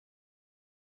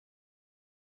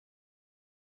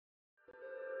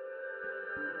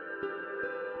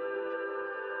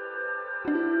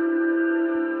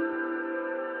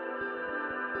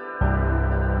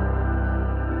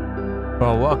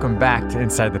Well, welcome back to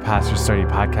Inside the Pastor Study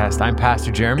Podcast. I'm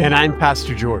Pastor Jeremy. And I'm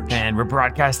Pastor George. And we're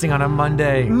broadcasting on a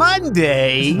Monday.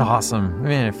 Monday? This is awesome.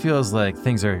 Man, it feels like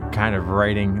things are kind of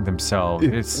righting themselves.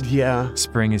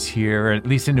 Spring is here, or at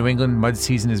least in New England, mud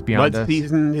season is beyond us. Mud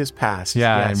season is past.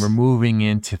 Yeah, yes. And we're moving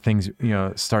into things,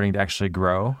 starting to actually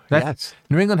grow. Yes.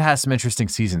 New England has some interesting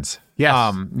seasons.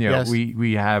 Yes. Yes.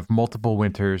 We have multiple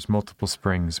winters, multiple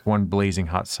springs, one blazing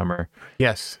hot summer.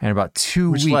 Yes. And about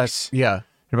 2 weeks.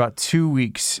 In about 2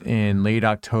 weeks in late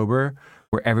October,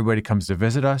 where everybody comes to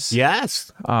visit us.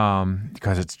 Yes.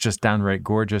 Because it's just downright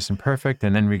gorgeous and perfect.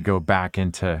 And then we go back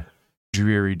into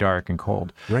dreary, dark, and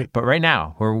cold. Right. But right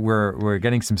now, we're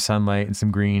getting some sunlight and some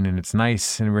green, and it's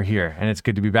nice, and we're here. And it's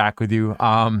good to be back with you.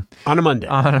 On a Monday.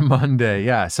 On a Monday,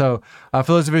 yeah. So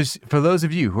for those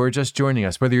of you who are just joining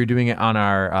us, whether you're doing it on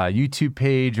our YouTube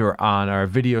page or on our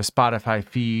video Spotify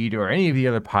feed or any of the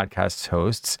other podcast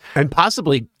hosts. And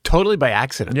possibly totally by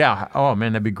accident. Yeah. Oh,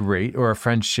 man, that'd be great. Or a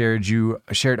friend shared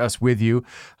us with you.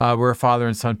 We're a father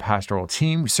and son pastoral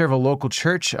team. We serve a local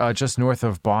church just north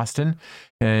of Boston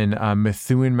in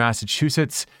Methuen,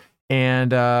 Massachusetts.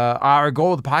 And our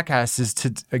goal of the podcast is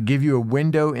to give you a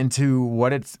window into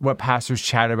what pastors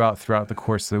chat about throughout the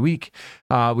course of the week.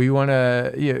 We want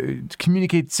to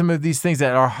communicate some of these things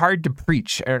that are hard to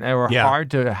preach and are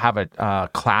hard to have a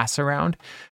class around,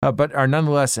 but are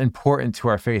nonetheless important to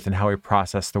our faith and how we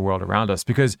process the world around us.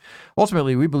 Because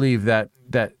ultimately, we believe that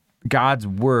God's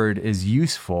word is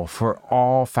useful for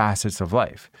all facets of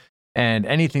life. And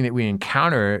anything that we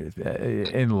encounter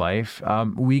in life,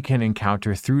 we can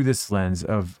encounter through this lens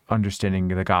of understanding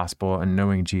the gospel and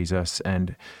knowing Jesus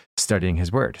and studying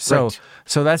his word. So, right.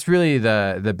 So that's really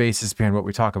the basis behind what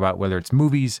we talk about, whether it's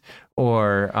movies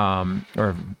or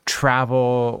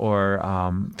travel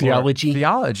or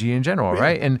theology in general,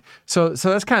 right? And so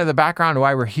that's kind of the background of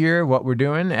why we're here, what we're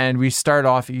doing, and we start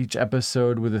off each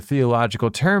episode with a theological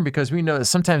term because we know that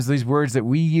sometimes these words that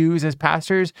we use as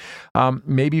pastors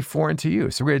may be foreign to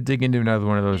you. So we're going to dig into another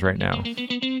one of those right now.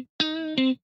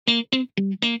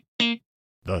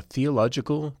 The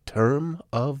theological term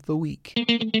of the week.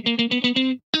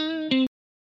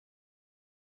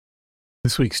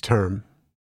 This week's term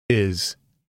is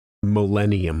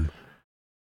Millenium.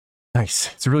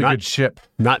 Nice. It's a really good ship.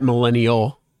 Not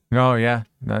millennial. Oh, yeah.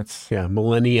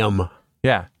 Millennium.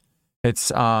 Yeah. It's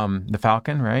the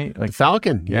Falcon, right? Like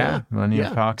Falcon. Yeah.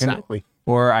 Millennium Falcon. Exactly.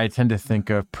 Or I tend to think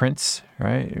of Prince,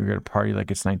 right? We're at a party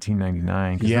like it's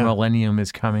 1999 because the millennium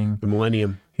is coming. The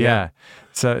millennium. Yeah.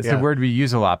 So it's a word we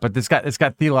use a lot, but it's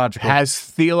got theological... Has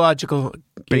theological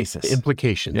basis.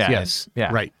 Implications. Yeah. Yes.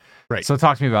 Yeah. Right. So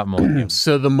talk to me about millennium.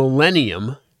 So the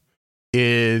millennium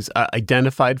is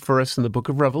identified for us in the book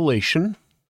of Revelation.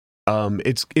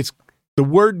 It's the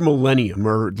word millennium,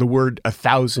 or the word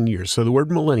 1,000 years. So the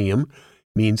word millennium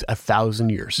means 1,000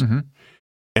 years. Mm-hmm.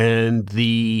 And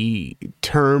the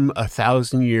term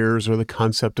 1,000 years, or the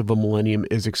concept of a millennium,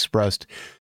 is expressed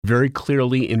very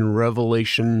clearly in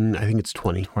Revelation, I think it's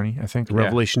 20. 20, I think.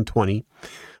 Revelation 20,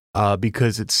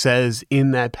 because it says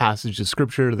in that passage of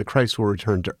Scripture that Christ will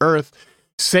return to earth,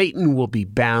 Satan will be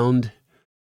bound,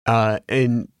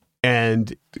 and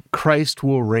Christ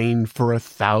will reign for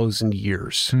 1,000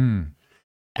 years.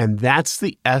 And that's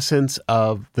the essence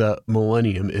of the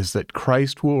millennium, is that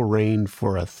Christ will reign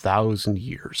for 1,000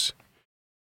 years.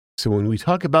 So when we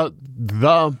talk about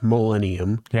the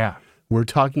millennium, we're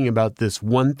talking about this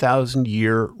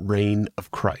 1,000-year reign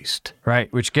of Christ.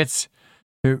 Right, which gets,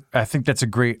 I think that's a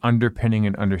great underpinning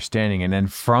and understanding. And then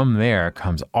from there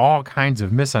comes all kinds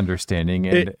of misunderstanding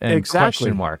and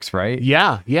question marks, right?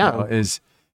 Yeah. Is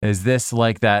this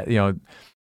like that?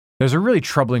 There's a really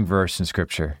troubling verse in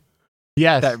Scripture.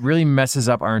 Yes. That really messes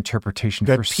up our interpretation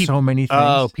for so many things.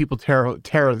 Oh, people tear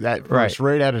that verse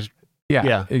right out of...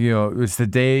 Yeah. It's the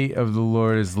day of the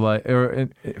Lord is like...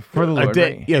 for the Lord, a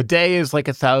day, right? A day is like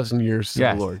 1,000 years to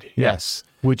the Lord. Yes.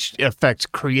 Which affects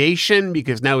creation,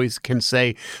 because now we can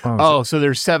say, so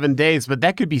there's 7 days, but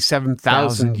that could be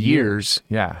 7,000 years.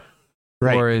 Yeah.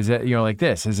 Right. Or is it, like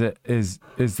this? Is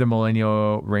the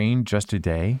millennial reign just a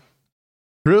day?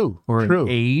 True. Or an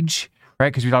age? Right,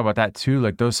 because we talk about that too.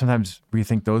 Like those, sometimes we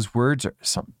think those words are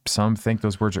some think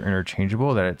those words are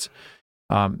interchangeable. That it's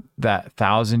that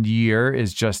 1,000 year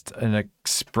is just an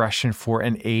expression for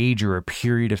an age or a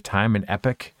period of time, an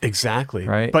epoch. Exactly.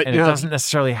 Right, but it doesn't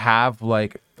necessarily have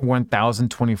like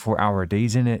 1,024-hour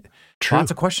days in it. True. Lots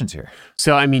of questions here.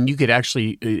 So I mean, you could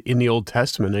actually, in the Old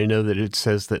Testament, I know that it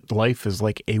says that life is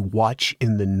like a watch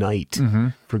in the night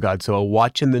for God. So a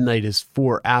watch in the night is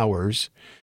 4 hours.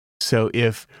 So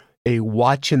if a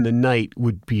watch in the night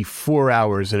would be 4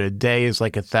 hours and a day is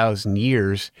like 1,000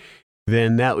 years,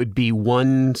 then that would be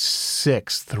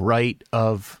 1/6, right,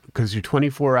 because you're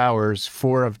 24 hours,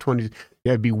 4 of 20,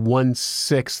 that would be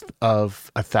 1/6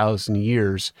 of 1,000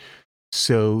 years.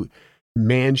 So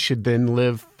man should then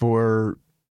live for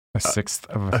a sixth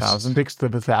of 1,000. A sixth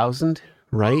of 1,000,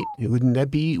 right? Wouldn't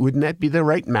that be the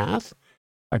right math?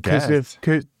 I guess.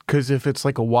 Because if it's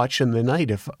like a watch in the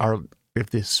night, if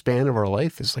the span of our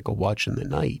life is like a watch in the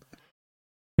night.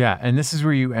 Yeah, and this is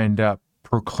where you end up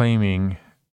proclaiming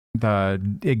the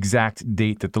exact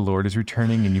date that the Lord is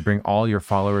returning, and you bring all your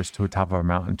followers to the top of a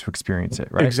mountain to experience it,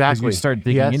 right? Exactly. You start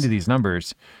digging into these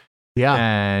numbers,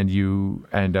 and you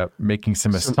end up making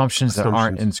some assumptions that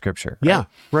aren't in Scripture. Right? Yeah,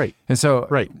 right. And so,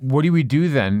 what do we do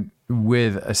then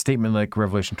with a statement like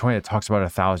Revelation 20 that talks about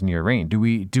 1,000-year reign? Do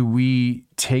we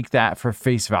take that for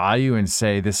face value and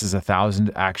say this is 1,000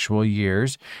 actual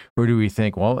years, or do we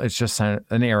think, well, it's just an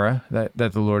era that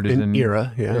the Lord is in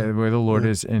era, where the Lord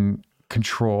is in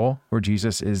control, where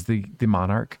Jesus is the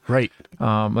monarch, right?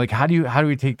 Like how do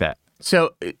we take that?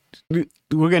 So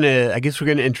we're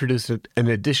gonna introduce an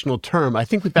additional term. I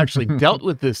think we've actually dealt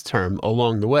with this term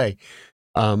along the way,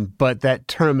 but that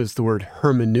term is the word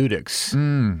hermeneutics. Oh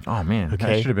man,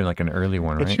 that should have been like an early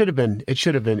one, right? It should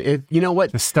have been. You know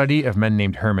what? The study of men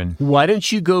named Herman. Why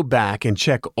don't you go back and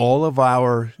check all of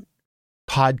our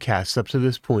podcasts up to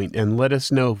this point and let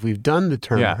us know if we've done the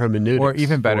term hermeneutics. Or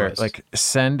even better, like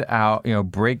send out,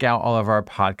 break out all of our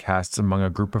podcasts among a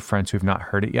group of friends who have not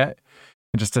heard it yet,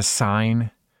 and just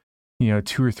assign, 2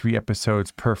 or 3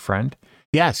 episodes per friend.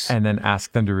 Yes. And then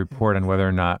ask them to report on whether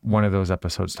or not one of those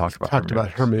episodes talked about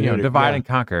hermeneutics. Divide and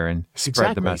conquer and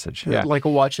spread the message. Yeah. Like a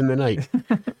watch in the night.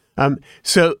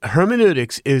 So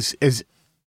hermeneutics is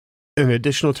an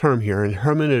additional term here, and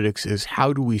hermeneutics is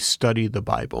how do we study the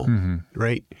Bible,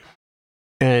 right?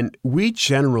 And we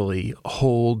generally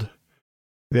hold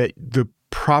that the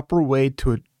proper way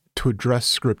to address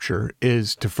Scripture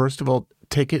is to, first of all,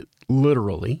 take it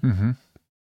literally.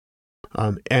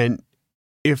 And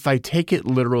if I take it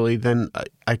literally, then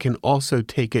I can also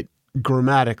take it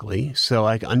grammatically. So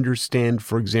I understand,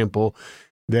 for example,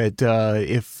 that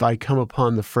if I come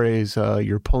upon the phrase,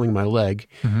 you're pulling my leg,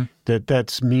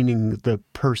 that's meaning the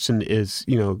person is,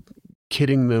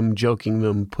 kidding them, joking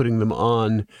them, putting them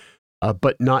on,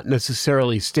 but not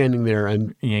necessarily standing there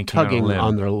and tugging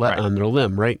on their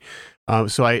limb, right?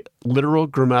 So I literal,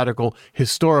 grammatical,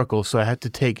 historical. So I have to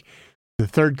take the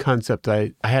third concept.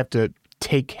 I have to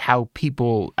take how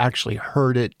people actually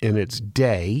heard it in its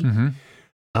day.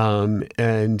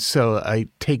 And so I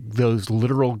take those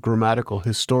literal, grammatical,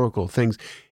 historical things,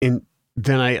 and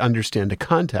then I understand the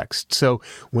context. So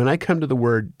when I come to the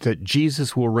word that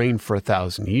Jesus will reign for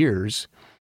 1,000 years,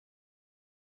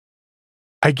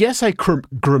 I guess I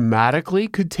grammatically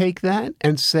could take that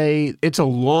and say it's a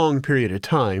long period of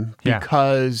time,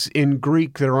 because in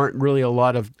Greek there aren't really a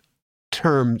lot of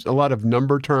terms, a lot of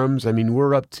number terms. I mean,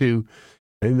 we're up to,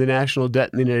 and the national debt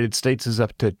in the United States is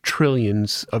up to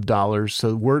trillions of dollars.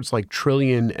 So words like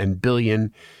trillion and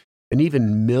billion and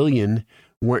even million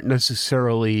weren't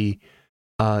necessarily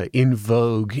in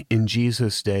vogue in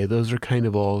Jesus' day. Those are kind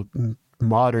of all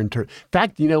modern terms. In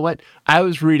fact, you know what? I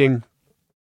was reading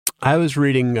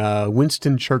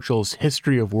Winston Churchill's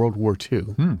History of World War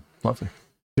II. Lovely.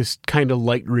 Just kind of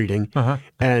light reading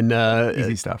and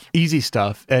easy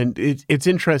stuff. And it's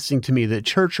interesting to me that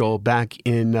Churchill, back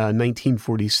in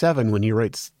 1947, when he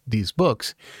writes these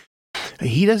books,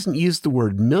 he doesn't use the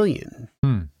word million.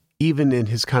 Even in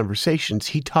his conversations,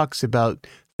 he talks about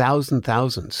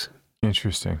thousands.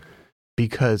 Interesting.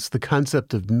 Because the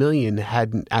concept of million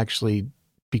hadn't actually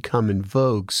become in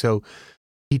vogue. So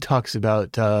he talks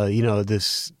about,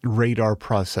 this radar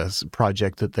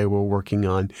project that they were working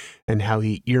on, and how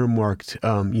he earmarked,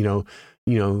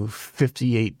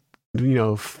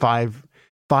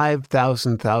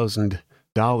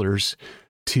 $5,000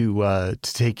 to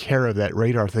take care of that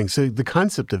radar thing. So the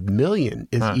concept of million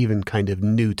is even kind of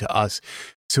new to us.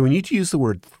 So when you use the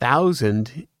word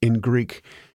 1,000 in Greek,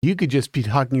 you could just be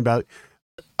talking about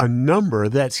a number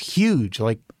that's huge.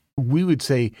 Like we would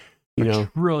say, a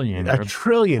trillion, a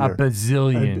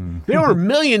bazillion. There were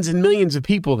millions and millions of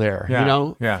people there,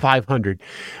 500.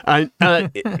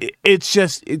 It's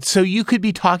just, so you could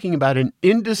be talking about an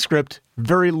indescript,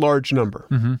 very large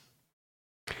number.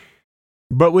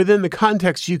 But within the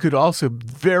context, you could also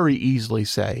very easily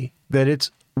say that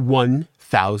it's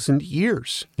 1,000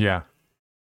 years. Yeah.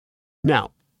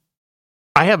 Now,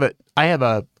 I have a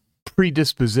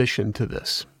predisposition to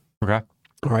this. Okay.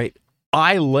 All right.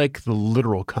 I like the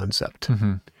literal concept.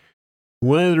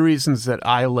 One of the reasons that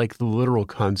I like the literal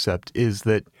concept is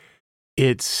that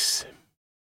it's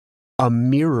a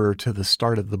mirror to the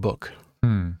start of the book.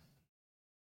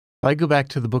 I go back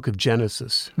to the book of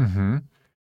Genesis, Mm-hmm.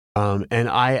 and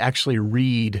I actually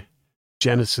read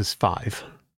Genesis 5,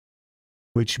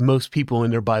 which most people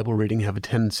in their Bible reading have a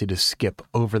tendency to skip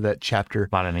over that chapter.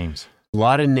 A lot of names. A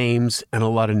lot of names and a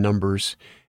lot of numbers,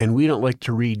 and we don't like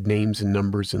to read names and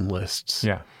numbers and lists.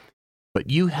 Yeah. But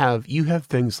you have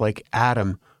things like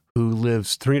Adam, who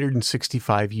lives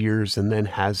 365 years and then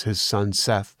has his son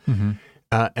Seth. Mm-hmm.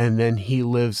 And then he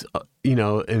lives,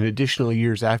 an additional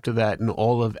years after that, and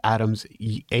all of Adam's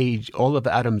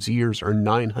years are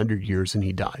 900 years, and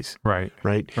he dies. Right.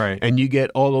 Right. Right. And you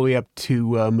get all the way up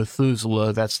to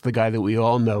Methuselah. That's the guy that we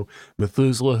all know.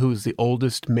 Methuselah, who is the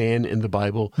oldest man in the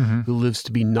Bible, Mm-hmm. who lives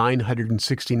to be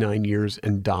 969 years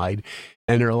and died.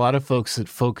 And there are a lot of folks that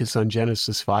focus on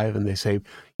Genesis 5, and they say,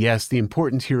 yes, the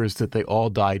importance here is that they all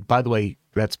died. By the way,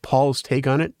 that's Paul's take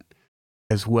on it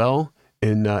as well.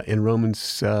 In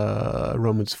Romans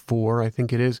 4, I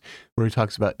think it is, where he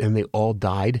talks about, and they all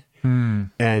died. Mm.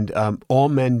 And all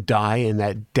men die, and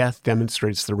that death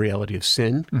demonstrates the reality of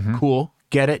sin. Mm-hmm. Cool,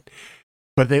 get it.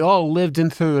 But they all lived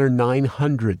into their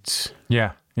 900s.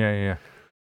 Yeah. Yeah. Yeah.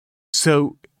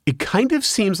 So it kind of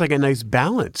seems like a nice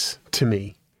balance to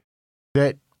me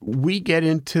that we get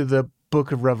into the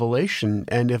book of Revelation,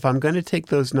 and if I'm going to take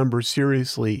those numbers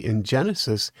seriously in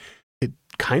Genesis, it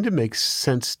kind of makes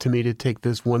sense to me to take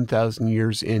this 1,000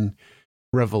 years in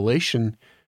Revelation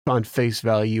on face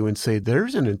value and say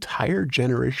there's an entire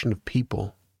generation of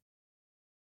people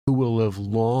who will live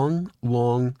long,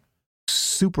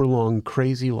 super long,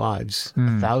 crazy lives,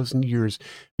 1,000 years,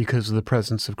 because of the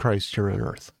presence of Christ here on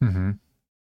earth. Mm-hmm.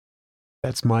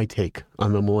 That's my take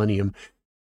on the millennium.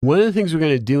 One of the things we're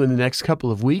going to do in the next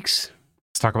couple of weeks,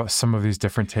 Let's talk about some of these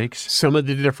different takes. some of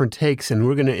the different takes, and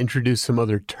we're going to introduce some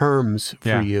other terms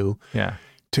for you Yeah.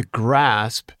 to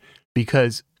grasp,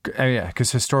 because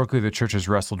Because historically the church has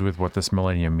wrestled with what this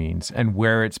millennium means and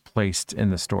where it's placed in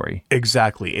the story.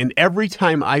 exactly. And every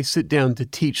time I sit down to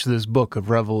teach this book of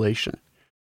Revelation,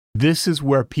 this is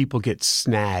where people get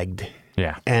snagged,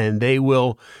 Yeah. and they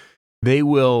will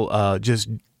just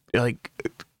like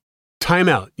time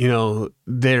out.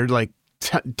 They're like,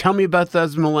 tell me about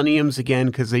those millenniums again,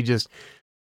 because they just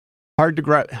hard to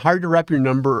wrap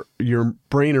your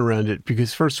brain around it,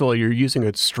 because first of all, you're using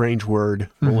a strange word,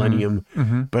 millennium,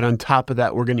 Mm-hmm. but on top of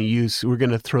that, we're going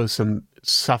to throw some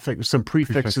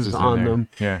prefixes on them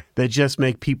Yeah. that just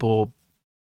make people.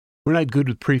 We're not good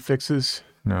with prefixes,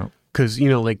 No. because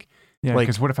Yeah. like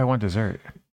Because what if I want dessert?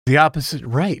 the opposite,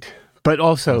 right? But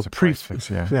also That's a prefix,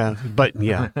 yeah.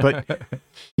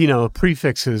 but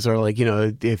prefixes are like,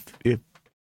 if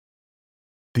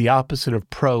the opposite of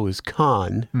pro is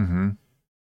con, Mm-hmm.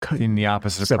 In the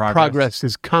opposite so of progress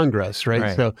is congress,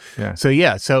 right? Right.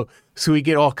 So we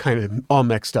get all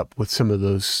mixed up with some of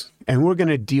those, and we're going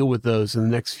to deal with those in the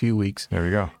next few weeks There we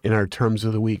go. in our terms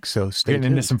of the week. So stay Getting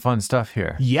tuned. into some fun stuff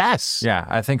here. Yes. Yeah,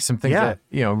 I think some things Yeah.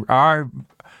 that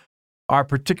are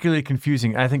particularly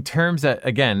confusing. I think terms that,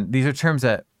 again, these are terms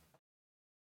that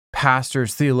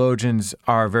pastors, theologians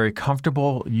are very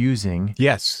comfortable using,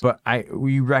 Yes. but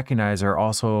we recognize are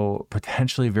also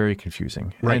potentially very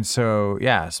confusing. Right. And so, so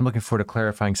I'm looking forward to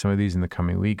clarifying some of these in the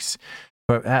coming weeks.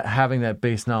 But having that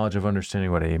base knowledge of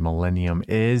understanding what a millennium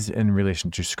is in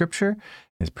relation to Scripture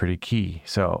is pretty key.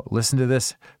 So listen to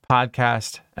this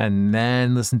podcast and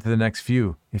then listen to the next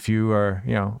few. If you are,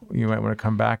 you might want to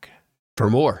come back For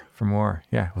more.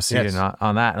 Yeah, we'll see Yes. you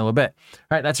on that in a little bit. All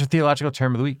right, that's your theological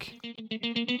term of the week.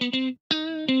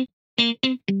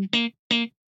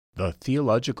 The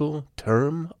theological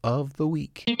term of the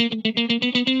week.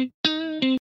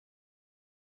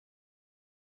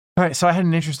 All right, so I had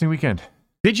an interesting weekend.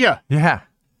 Did you? Yeah.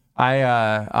 I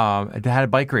had a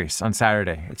bike race on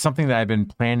Saturday. It's something that I've been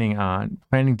planning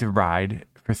to ride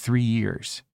for 3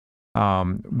 years.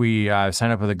 We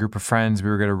signed up with a group of friends. We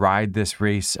were going to ride this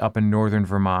race up in northern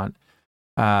Vermont.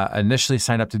 Initially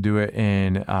signed up to do it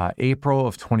in April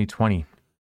of 2020.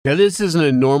 Now, this isn't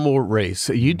a normal race.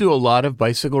 You do a lot of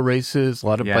bicycle races, a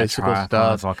lot of bicycle triathlons,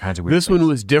 stuff. all kinds of weird This things. one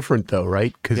was different, though,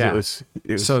 right? Because Yeah. it was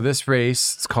So this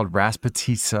race, it's called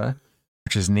Rasputitsa,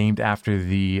 which is named after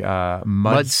the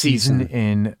mud season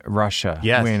in Russia,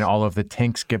 Yes. when all of the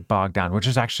tanks get bogged down, which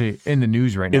is actually in the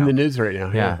news right now. in the news right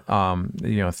now.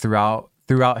 Yeah.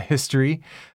 Throughout history,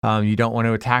 you don't want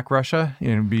to attack Russia.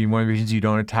 Be one of the reasons you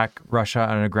don't attack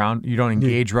Russia you don't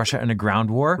engage Russia in a ground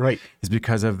war, Right. is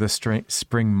because of the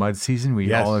spring mud season, where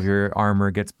Yes. all of your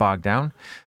armor gets bogged down.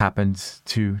 Happens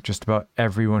to just about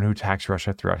everyone who attacks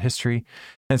Russia throughout history.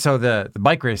 And so the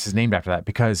bike race is named after that,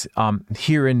 because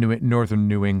here in northern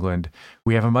New England,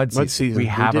 we have a mud season. We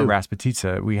have a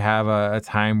Rasputitsa. We have a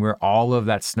time where all of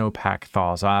that snowpack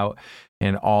thaws out,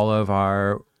 and all of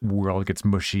our world gets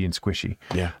mushy and squishy.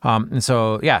 Yeah. And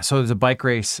so there's a bike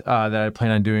race that I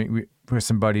plan on doing with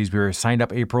some buddies. We were signed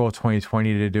up April of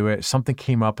 2020 to do it. Something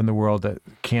came up in the world that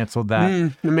canceled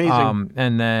that. Amazing.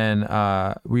 And then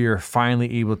we were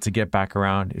finally able to get back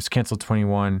around. It was canceled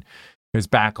 21. It was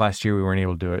back last year. We weren't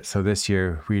able to do it. So this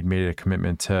year we'd made a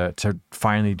commitment to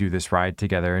finally do this ride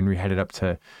together, and we headed up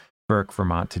to Burke,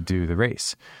 Vermont to do the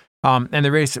race. And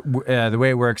the race, the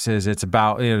way it works is it's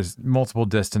about, there's multiple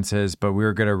distances, but we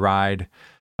were going to ride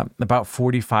about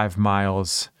 45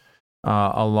 miles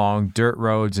along dirt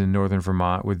roads in northern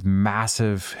Vermont with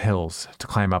massive hills to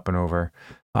climb up and over.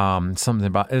 Something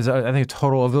about, I think a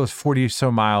total of those 40 or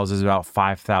so miles is about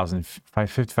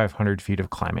 5,500 feet of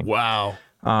climbing. Wow.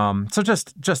 So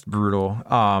just brutal,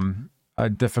 a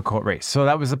difficult race. So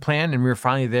that was the plan, and we were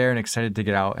finally there and excited to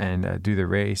get out and do the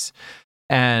race.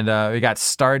 And we got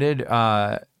started,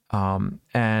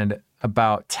 and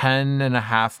about 10 and a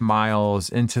half miles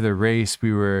into the race,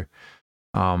 we were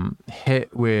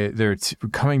hit with,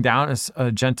 coming down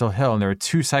a gentle hill, and there were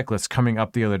two cyclists coming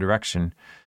up the other direction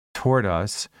toward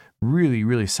us, really,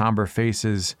 really somber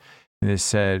faces. And they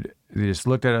just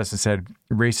looked at us and said,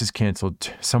 "Race is canceled.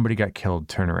 Somebody got killed.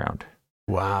 Turn around."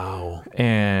 Wow.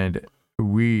 And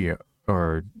we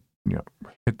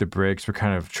hit the brakes. We're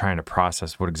kind of trying to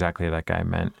process what exactly that guy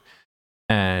meant.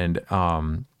 And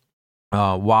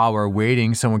while we're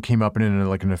waiting, someone came up in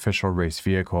an official race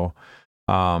vehicle.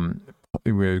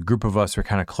 A group of us were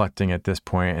kind of collecting at this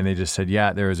point, and they just said,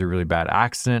 "Yeah, there was a really bad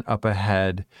accident up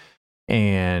ahead,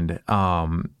 and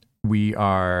we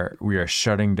are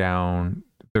shutting down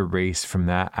the race from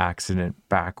that accident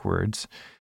backwards."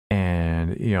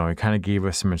 And it kind of gave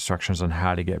us some instructions on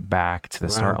how to get back to the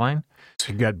start line.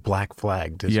 So you got black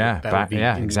flagged.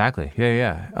 Exactly.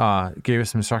 Gave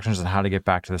us some instructions on how to get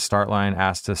back to the start line.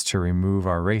 Asked us to remove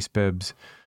our race bibs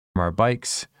from our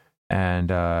bikes, and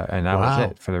that was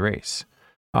it for the race.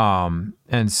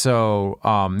 And so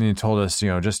he told us,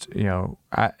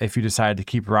 if you decide to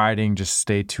keep riding, just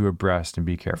stay two abreast and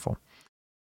be careful.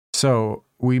 So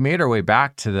we made our way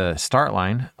back to the start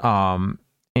line,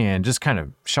 and just kind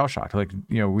of shell shocked.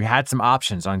 We had some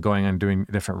options on going and doing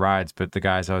different rides, but the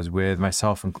guys I was with,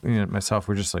 myself,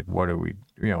 we're just like, what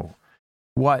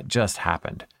what just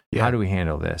happened? Yeah. How do we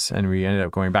handle this? And we ended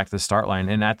up going back to the start line.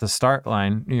 And at the start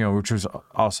line, which was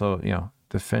also,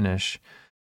 the finish,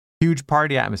 huge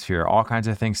party atmosphere, all kinds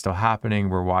of things still happening.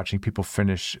 We're watching people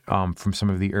finish from some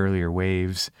of the earlier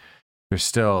waves. There's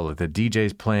still the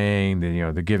DJ's playing,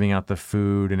 they're giving out the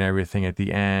food and everything at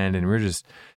the end. And we're just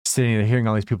sitting there hearing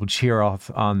all these people cheer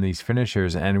off on these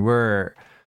finishers. And we're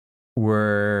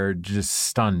just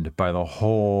stunned by the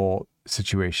whole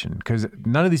situation because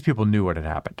none of these people knew what had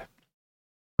happened.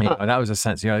 That was a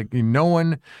sense, no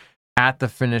one at the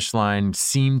finish line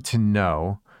seemed to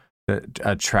know that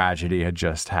a tragedy had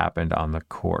just happened on the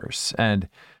course. And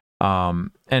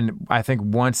I think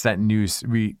once that news,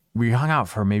 we hung out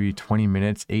for maybe 20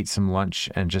 minutes, ate some lunch,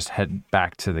 and just head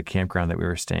back to the campground that we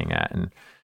were staying at and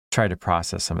tried to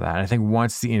process some of that. And I think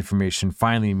once the information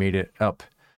finally made it up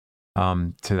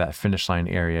to that finish line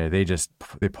area, they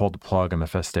pulled the plug on the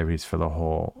festivities for the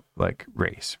whole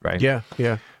race, right? Yeah.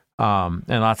 And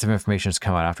lots of information has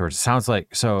come out afterwards. It sounds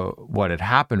like, so what had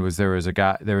happened was there was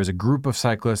a group of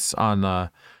cyclists on the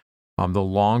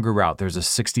longer route. There's a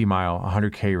 60-mile,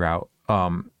 100K route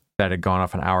that had gone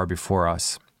off an hour before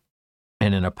us.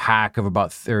 And in a pack of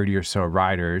about 30 or so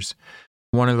riders,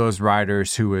 one of those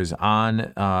riders who was on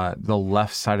the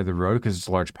left side of the road, because it's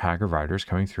a large pack of riders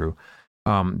coming through,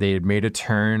 they had made a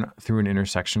turn through an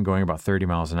intersection going about 30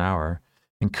 miles an hour.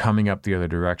 And coming up the other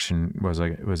direction was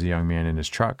a young man in his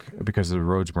truck because the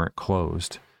roads weren't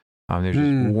closed. There's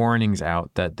just warnings out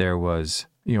that there was,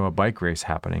 a bike race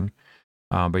happening.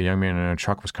 But a young man in a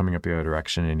truck was coming up the other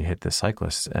direction, and he hit the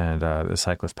cyclist, and the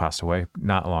cyclist passed away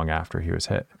not long after he was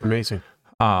hit. Amazing.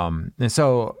 And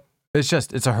so it's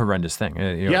a horrendous thing.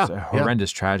 It's a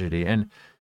horrendous tragedy. And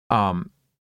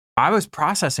I was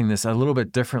processing this a little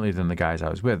bit differently than the guys I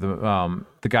was with.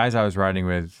 The guys I was riding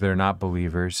with, they're not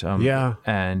believers.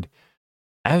 And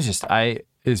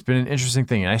it's been an interesting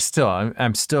thing. And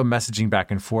I'm still messaging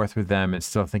back and forth with them and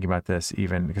still thinking about this,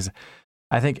 even because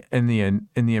I think in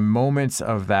the moments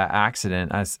of that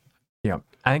accident, I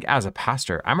think as a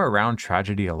pastor, I'm around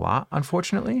tragedy a lot,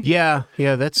 unfortunately. Yeah,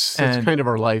 that's kind of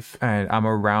our life. And I'm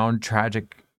around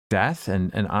tragic death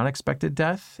and unexpected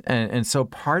death. And so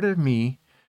part of me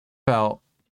felt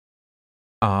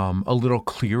a little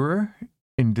clearer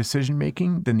in decision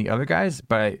making than the other guys,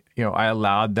 but I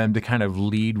allowed them to kind of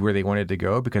lead where they wanted to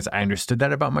go because I understood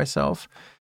that about myself.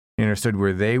 I understood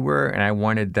where they were, and I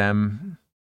wanted them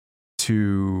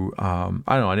to, I don't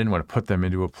know, I didn't want to put them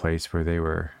into a place where they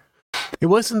were. It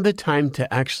wasn't the time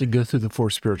to actually go through the 4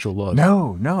 spiritual laws.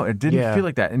 No, it didn't feel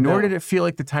like that. And nor did it feel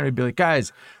like the time to be like,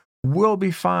 guys, we'll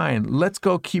be fine. Let's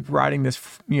go keep riding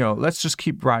this, let's just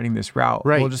keep riding this route.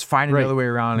 Right. We'll just find another way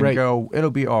around and go,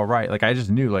 it'll be all right. Like, I just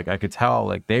knew, like, I could tell,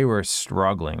 like, they were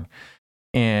struggling.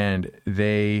 And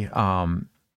they were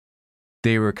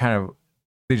they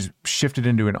just shifted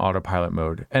into an autopilot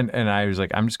mode. And I was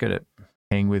like, I'm just going to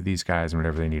hang with these guys, and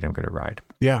whatever they need, I'm going to ride.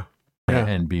 Yeah.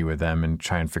 And be with them and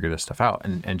try and figure this stuff out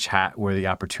and chat where the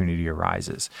opportunity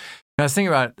arises. And I was thinking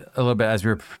about it a little bit as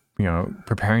we were,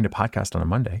 preparing to podcast on a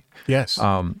Monday. Yes.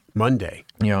 Monday.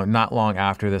 Not long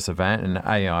after this event, and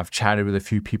I've chatted with a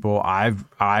few people. I've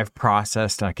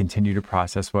processed, and I continue to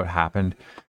process what happened,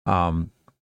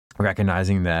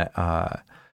 recognizing that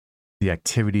the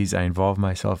activities I involve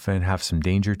myself in have some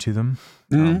danger to them,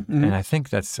 and I think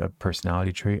that's a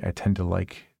personality trait. I tend to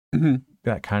like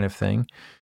that kind of thing.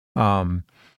 But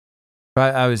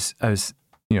I was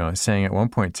saying at one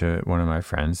point to one of my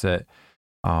friends that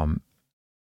one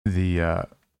of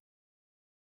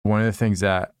the things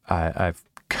that I've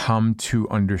come to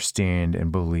understand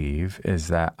and believe is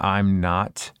that I'm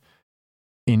not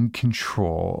in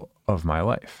control of my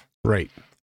life. Right.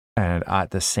 And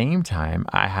at the same time,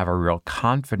 I have a real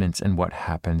confidence in what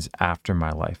happens after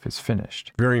my life is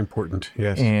finished. Very important.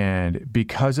 Yes. And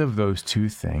because of those two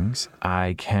things,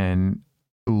 I can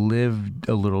live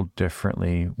a little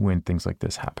differently when things like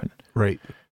this happen. Right.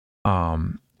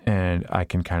 And I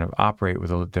can kind of operate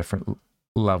with a different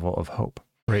level of hope.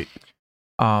 Right.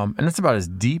 And that's about as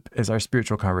deep as our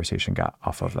spiritual conversation got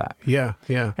off of that. Yeah.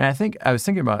 Yeah. And I was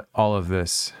thinking about all of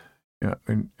this,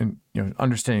 and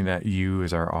understanding that you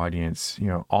as our audience,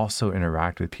 also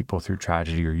interact with people through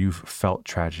tragedy, or you've felt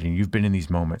tragedy. You've been in these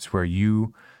moments where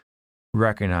you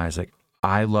recognize, like,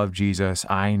 I love Jesus.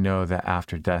 I know that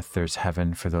after death, there's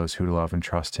heaven for those who love and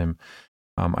trust him.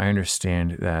 I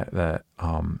understand that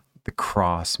the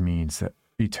cross means that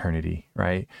eternity,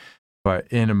 right? But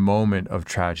in a moment of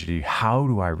tragedy, how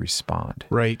do I respond?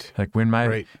 Right. Like when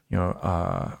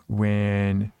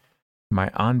when my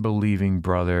unbelieving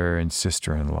brother and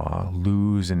sister-in-law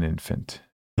lose an infant,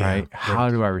 right? How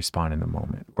do I respond in the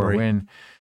moment? Or when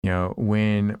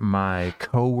my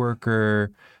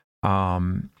coworker's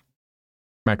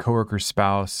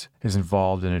spouse is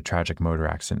involved in a tragic motor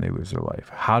accident, they lose their life.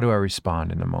 How do I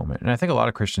respond in the moment? And I think a lot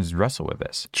of Christians wrestle with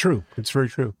this. True. It's very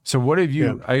true. So what have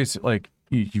you, I guess, like,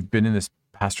 you've been in this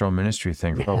pastoral ministry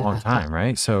thing for a long time,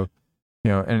 right? So,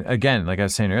 and again, like I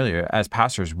was saying earlier, as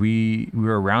pastors, we're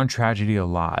around tragedy a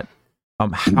lot.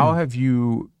 How have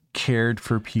you cared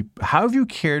for people? How have you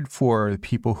cared for the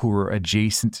people who are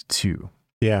adjacent to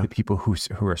the people who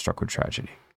are struck with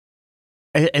tragedy?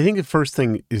 I think the first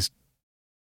thing is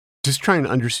just trying to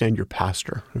understand your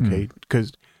pastor, okay?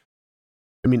 Because,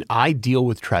 I deal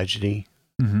with tragedy.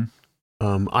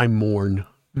 I mourn.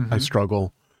 I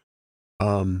struggle.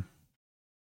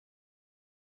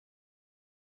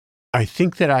 I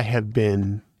think that I have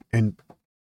been, and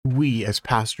we as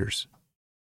pastors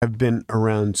have been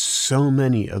around so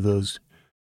many of those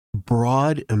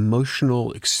broad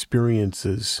emotional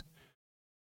experiences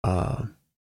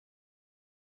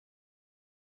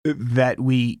that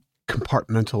we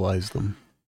compartmentalize them.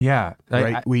 Yeah.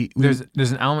 Right. There's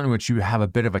an element in which you have a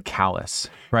bit of a callus,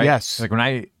 right? Yes. Like when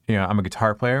I'm a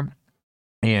guitar player,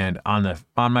 and on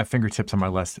my fingertips on my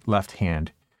left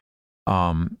hand,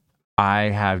 I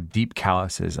have deep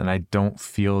calluses, and I don't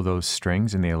feel those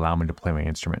strings, and they allow me to play my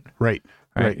instrument. Right.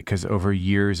 Because over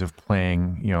years of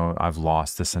playing, I've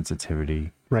lost the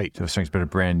sensitivity to those strings, but a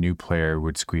brand new player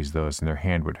would squeeze those and their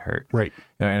hand would hurt. Right.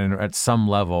 And at some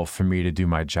level, for me to do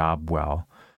my job well,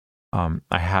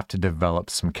 I have to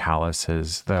develop some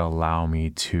calluses that allow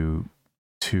me to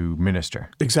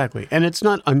minister. Exactly. And it's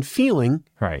not unfeeling.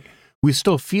 Right. We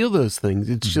still feel those things.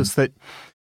 It's just that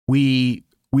we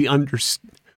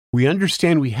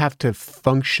understand we have to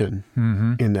function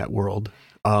in that world.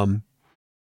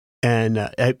 And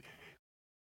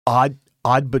odd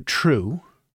but true.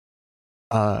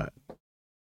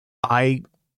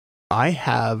 I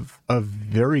have a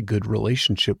very good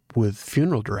relationship with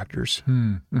funeral directors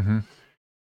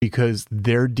because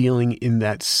they're dealing in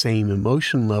that same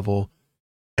emotion level,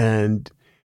 and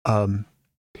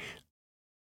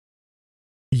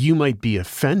you might be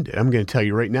offended. I'm going to tell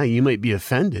you right now, you might be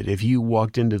offended if you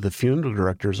walked into the funeral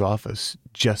director's office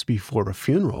just before a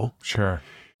funeral. Sure.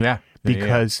 Yeah.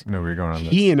 Because No, we're going on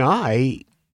this. he and I,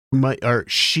 or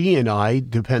she and I,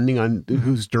 depending on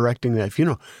who's directing that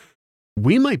funeral,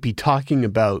 we might be talking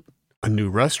about a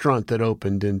new restaurant that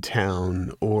opened in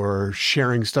town, or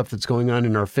sharing stuff that's going on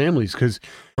in our families,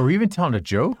 or even telling a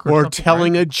joke, or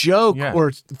telling a joke, Yeah.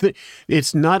 or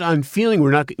it's not unfeeling.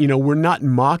 We're not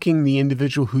mocking the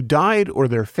individual who died or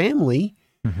their family.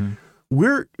 Mm-hmm.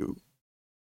 We're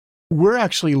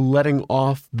actually letting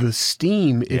off the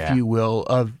steam, if Yeah. you will,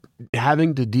 of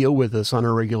having to deal with this on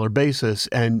a regular basis,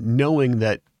 and knowing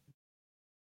that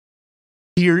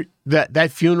that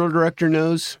funeral director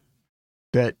knows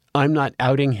that I'm not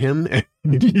outing him and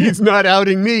he's not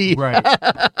outing me. Right.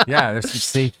 Yeah, there's some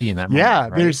safety in that moment. Yeah,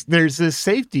 right? there's this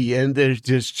safety, and there's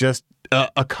just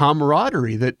a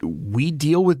camaraderie that we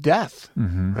deal with death,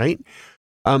 Mm-hmm. right?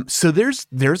 So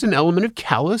there's an element of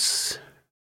callous,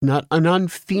 not an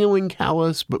unfeeling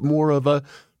callous, but more of a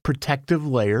protective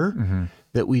layer Mm-hmm.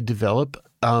 that we develop,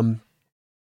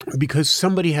 because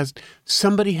somebody has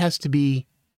to be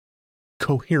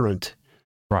coherent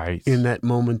Right. in that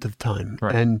moment of time.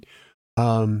 Right. And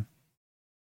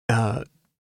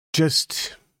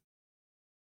just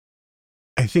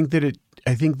I think that it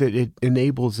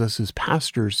enables us as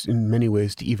pastors in many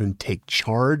ways to even take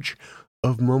charge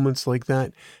of moments like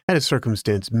that. I had a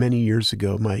circumstance many years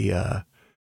ago.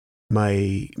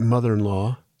 My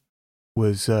mother-in-law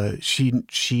was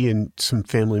she and some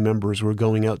family members were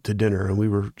going out to dinner, and we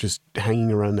were just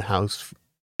hanging around the house,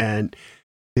 and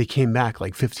they came back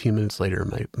like 15 minutes later.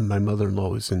 My mother-in-law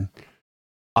was in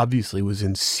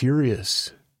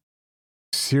serious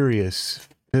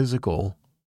physical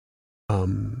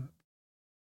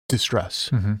distress.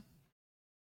 Mm-hmm.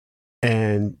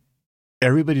 And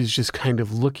everybody's just kind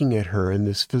of looking at her in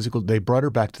this physical. They brought her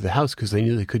back to the house because they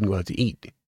knew they couldn't go out to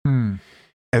eat. Mm.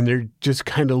 And they're just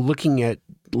kind of looking at,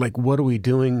 like, what are we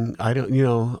doing? I don't,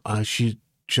 she's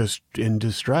just in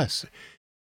distress.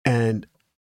 And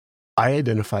I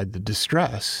identified the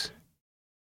distress.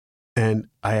 And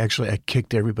I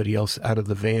kicked everybody else out of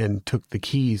the van, took the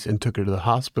keys, and took her to the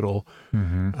hospital,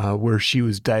 Mm-hmm. where she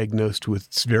was diagnosed with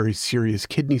very serious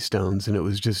kidney stones. And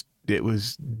it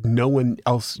was no one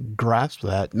else grasped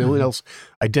that. No one Mm-hmm. else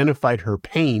identified her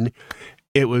pain.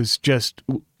 It was just,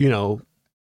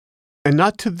 and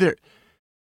not to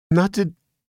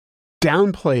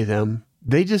downplay them.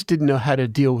 They just didn't know how to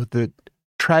deal with the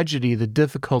tragedy, the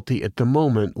difficulty at the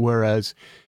moment. Whereas,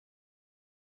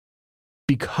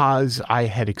 because I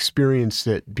had experienced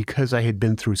it, because I had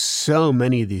been through so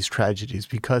many of these tragedies,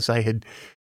 because I've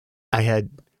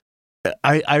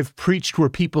preached where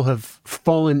people have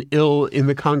fallen ill in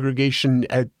the congregation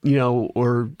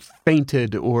or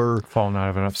fainted or Fallen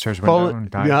out of an upstairs window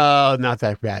and died. No, not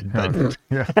that bad, but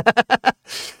Yeah.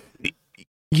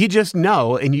 you just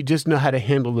know, and you just know how to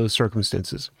handle those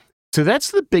circumstances. So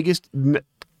that's the biggest,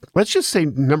 let's just say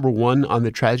number one on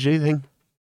the tragedy thing,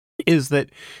 is that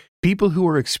people who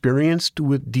are experienced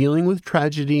with dealing with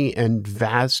tragedy and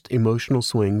vast emotional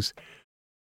swings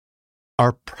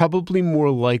are probably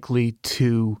more likely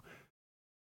to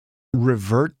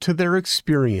revert to their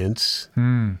experience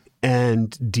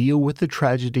and deal with the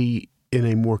tragedy in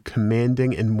a more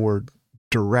commanding and more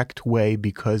direct way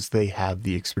because they have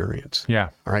the experience. Yeah.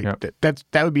 All right. Yep.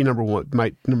 That would be number one.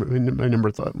 My number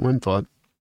one thought.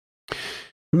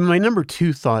 My number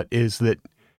two thought is that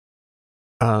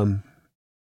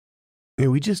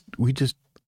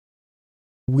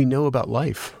we know about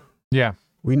life. Yeah.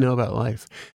 We know about life.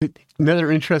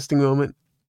 Another interesting moment,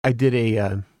 I did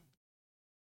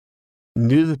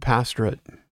knew the pastorate.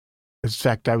 In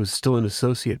fact, I was still an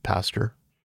associate pastor.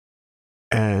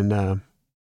 And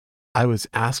I was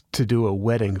asked to do a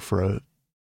wedding for a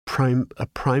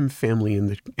prime family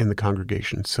in the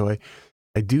congregation. So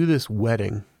I do this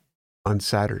wedding on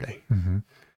Saturday. Mm-hmm.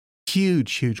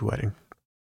 Huge wedding.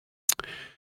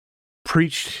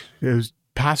 Preached.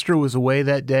 Pastor was away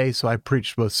that day, so I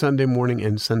preached both Sunday morning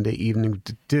and Sunday evening.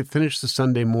 To finish the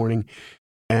Sunday morning,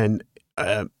 and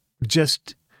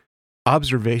just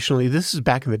observationally, this is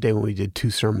back in the day when we did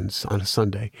 2 sermons on a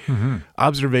Sunday. Mm-hmm.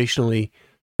 Observationally,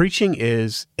 preaching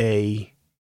is an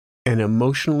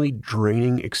emotionally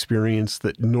draining experience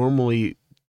that normally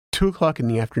 2:00 in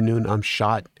the afternoon I'm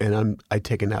shot and I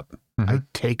take a nap. Mm-hmm. I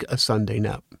take a Sunday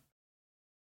nap.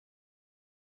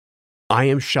 I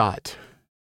am shot.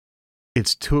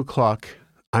 It's 2:00.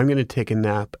 I'm going to take a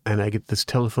nap, and I get this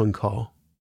telephone call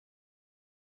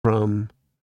from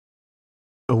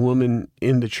a woman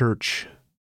in the church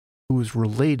who was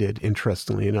related,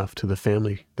 interestingly enough, to the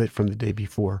family from the day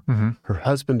before. Mm-hmm. Her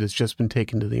husband has just been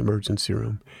taken to the emergency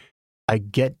room. I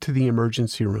get to the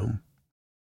emergency room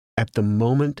at the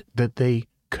moment that they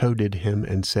coded him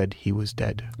and said he was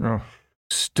dead. Oh.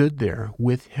 Stood there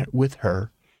with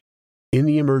her in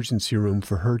the emergency room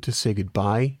for her to say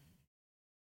goodbye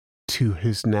to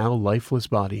his now lifeless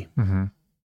body, Mm-hmm.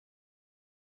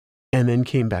 and then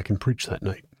came back and preached that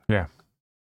night. Yeah.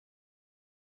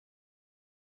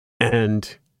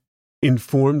 And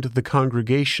informed the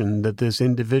congregation that this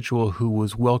individual who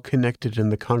was well connected in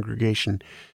the congregation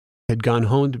had gone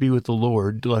home to be with the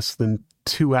Lord less than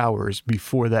 2 hours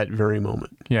before that very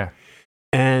moment. Yeah.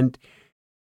 And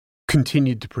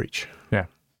continued to preach. Yeah.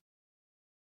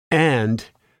 And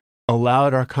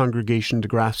allowed our congregation to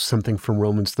grasp something from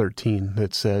Romans 13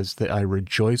 that says that I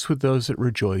rejoice with those that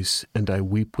rejoice and I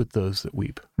weep with those that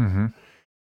weep. Mm-hmm.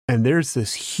 And there's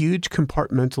this huge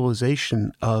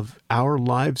compartmentalization of our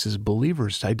lives as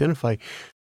believers to identify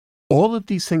all of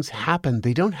these things happen.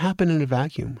 They don't happen in a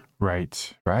vacuum.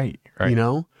 Right. You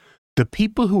know, the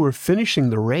people who were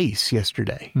finishing the race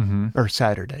yesterday Mm-hmm. or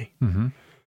Saturday, Mm-hmm.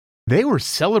 they were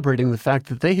celebrating the fact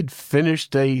that they had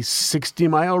finished a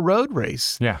 60-mile road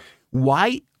race. Yeah.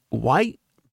 Why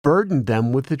burden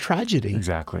them with the tragedy?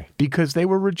 Exactly. Because they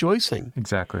were rejoicing.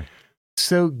 Exactly.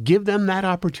 So give them that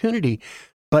opportunity.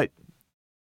 But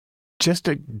just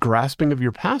a grasping of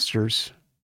your pastors,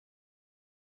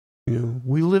 you know,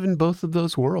 we live in both of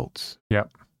those worlds.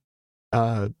 Yep.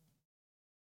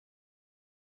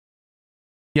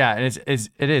 Yeah, and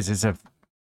it's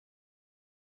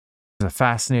a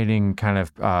fascinating kind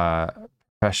of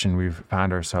profession we've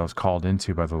found ourselves called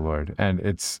into by the Lord, and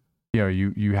it's, you know,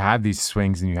 you have these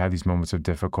swings and you have these moments of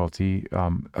difficulty,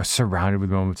 surrounded with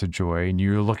moments of joy, and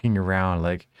you're looking around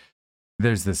like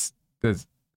there's the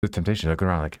temptation to look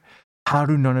around like, how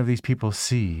do none of these people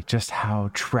see just how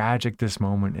tragic this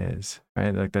moment is?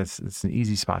 Right, like it's an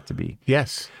easy spot to be.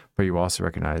 Yes. But you also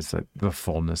recognize that the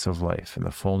fullness of life and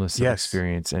the fullness of Yes.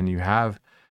 experience. And you have,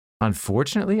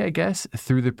 unfortunately, I guess,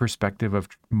 through the perspective of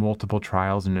multiple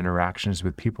trials and interactions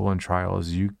with people in trials,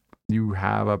 you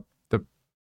have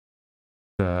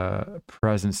the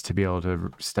presence to be able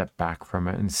to step back from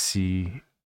it and see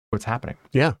what's happening.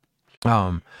 Yeah.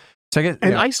 So I guess,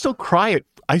 And I still cry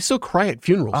at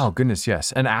funerals. oh goodness,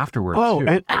 yes, and afterwards. Oh, too.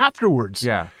 and afterwards.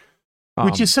 Yeah,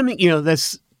 Which is something, you know,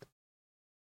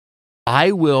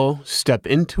 I will step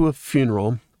into a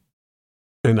funeral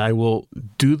and I will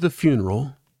do the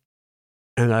funeral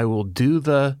and I will do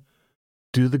the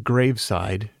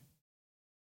graveside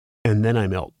and then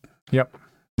I'm out. Yep.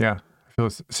 Yeah. I feel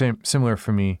it's similar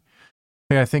for me.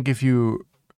 I think if you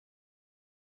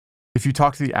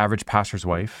talk to the average pastor's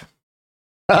wife,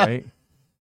 right,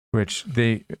 which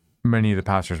many of the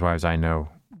pastors' wives I know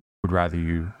would rather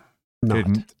you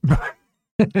didn't.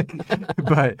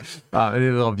 But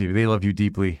they love you. They love you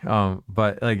deeply.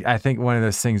 But like, I think one of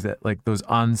those things that, like, those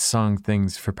unsung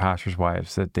things for pastors'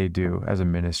 wives that they do as a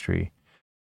ministry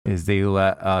is they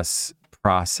let us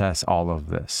process all of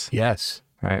this. Yes.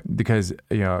 Right. Because,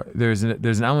 you know, there's an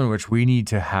element in which we need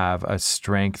to have a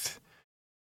strength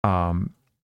to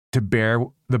bear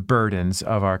the burdens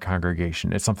of our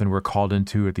congregation. It's something we're called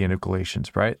into at the end of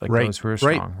Galatians, right? Like those who are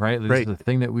strong, right? This is the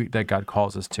thing that God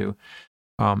calls us to.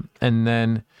 And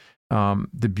then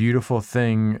the beautiful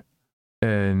thing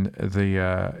in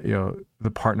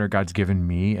the partner God's given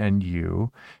me and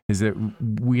you is that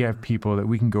we have people that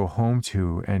we can go home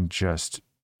to and just,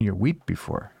 you know, weep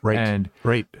before, and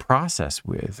process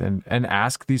with, and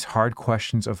ask these hard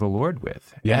questions of the Lord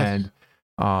with. Yes.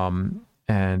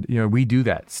 And you know, we do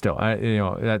that still. You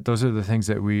know, those are the things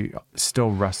that we still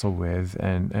wrestle with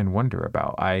and wonder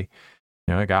about. I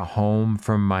got home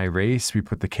from my race. We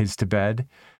put the kids to bed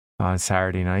on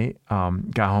Saturday night.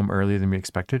 Got home earlier than we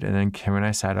expected, and then Kim and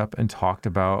I sat up and talked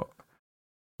about,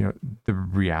 you know, the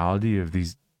reality of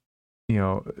these,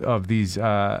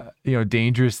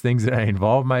 dangerous things that I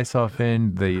involve myself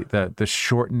in, the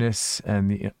shortness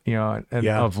and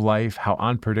of life, how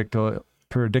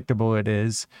unpredictable it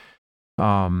is.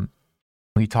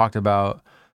 We talked about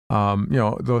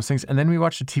those things, and then we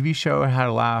watched a TV show and had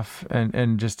a laugh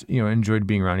and just, you know, enjoyed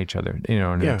being around each other, you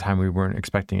know, in a time we weren't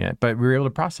expecting it, but we were able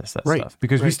to process that stuff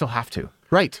because we still have to.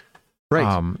 Right.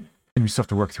 And we still have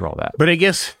to work through all that. But I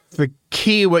guess the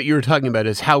key, what you were talking about,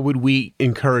 is how would we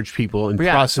encourage people in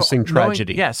processing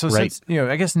tragedy? Since, you know,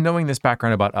 I guess knowing this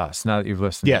background about us, now that you've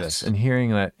listened to this, and hearing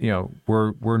that, you know,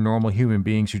 we're normal human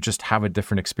beings who just have a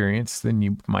different experience than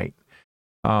you might.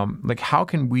 Like, how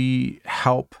can we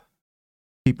help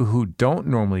people who don't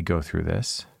normally go through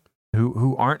this,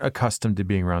 who aren't accustomed to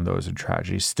being around those in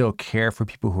tragedy, still care for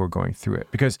people who are going through it?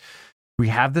 Because we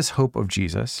have this hope of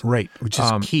Jesus, right, which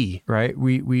is key, right?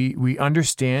 We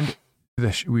understand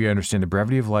the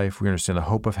brevity of life. We understand the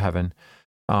hope of heaven.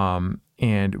 And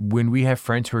when we have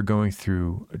friends who are going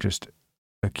through just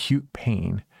acute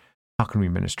pain, how can we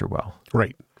minister well?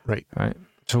 Right.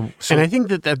 So And I think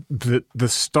that the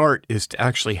start is to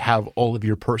actually have all of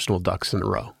your personal ducks in a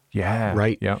row. yeah,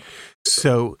 Right? yeah,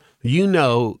 So you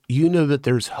know that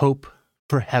there's hope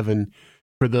for heaven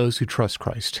for those who trust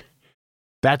Christ.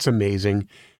 That's amazing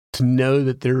to know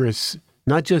that there is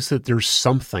not just that there's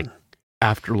something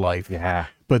after life, yeah,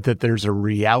 but that there's a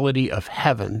reality of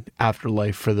heaven after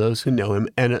life for those who know him.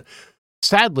 And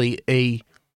sadly, the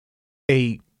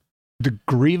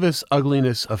grievous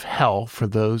ugliness of hell for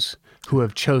those who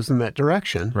have chosen that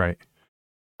direction. right.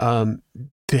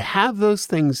 To have those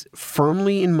things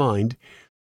firmly in mind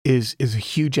is a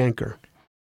huge anchor.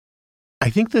 I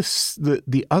think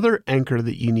the other anchor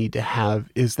that you need to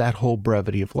have is that whole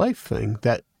brevity of life thing,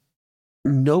 that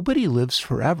nobody lives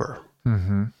forever.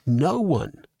 Mm-hmm. No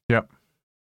one. Yep.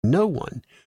 No one.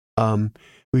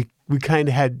 We kind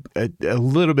of had a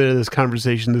little bit of this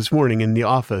conversation this morning in the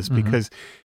office because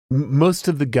most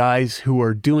of the guys who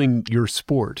are doing your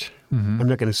sport, I'm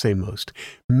not going to say most,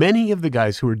 many of the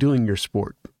guys who are doing your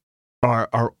sport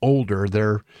are older.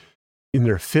 They're in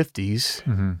their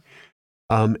 50s.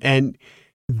 And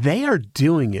they are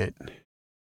doing it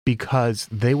because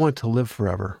they want to live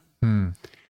forever. There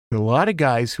are a lot of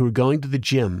guys who are going to the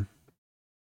gym,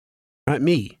 not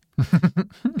me,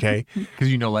 okay?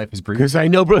 Because you know life is brief. Because I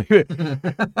know,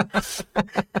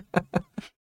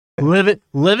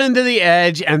 living to the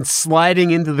edge and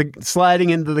sliding into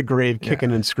the grave,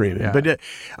 kicking and screaming. Yeah. But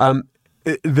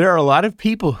there are a lot of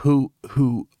people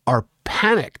who are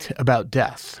panicked about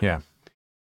death. Yeah.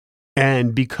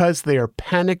 And because they are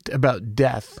panicked about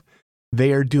death,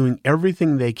 they are doing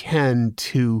everything they can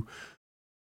to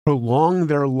prolong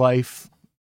their life,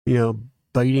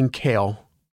 biting kale.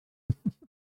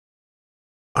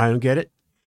 I don't get it.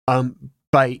 I'm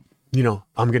going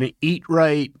to eat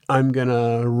right. I'm going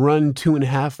to run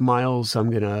 2.5 miles. I'm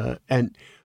going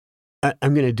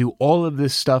to do all of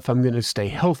this stuff. I'm going to stay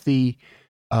healthy.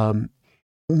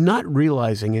 Not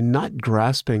realizing and not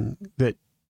grasping that,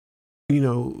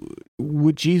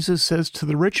 what Jesus says to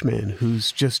the rich man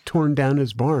who's just torn down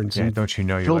his barns and don't you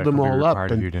know your filled life them will be all up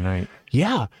required of you tonight?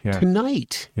 Yeah,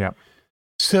 tonight. Yeah.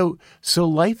 So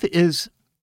life is,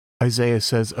 Isaiah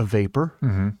says, a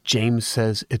vapor. James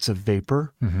says it's a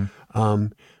vapor.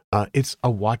 It's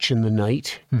a watch in the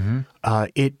night.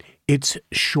 It's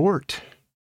short.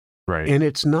 Right. And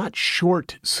it's not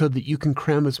short so that you can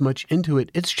cram as much into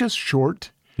it. It's just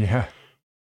short. Yeah.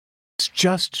 It's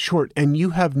just short, and you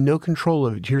have no control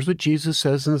of it. Here's what Jesus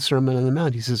says in the Sermon on the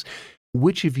Mount. He says,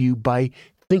 which of you, by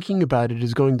thinking about it,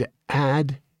 is going to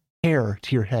add hair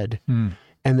to your head?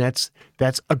 And that's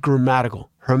a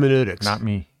grammatical hermeneutics. Not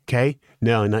me. Okay?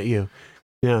 No, not you.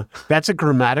 No, that's a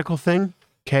grammatical thing,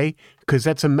 okay? Because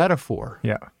that's a metaphor.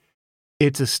 Yeah.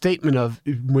 It's a statement of,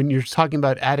 when you're talking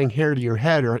about adding hair to your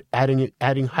head or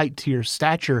adding height to your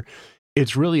stature,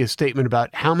 it's really a statement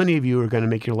about how many of you are going to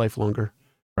make your life longer.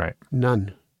 Right.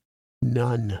 None.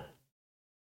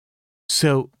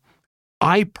 So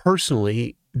I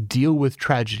personally deal with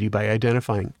tragedy by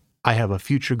identifying, I have a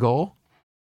future goal.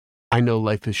 I know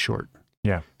life is short.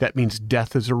 Yeah. That means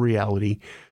death is a reality.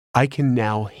 I can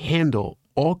now handle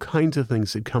all kinds of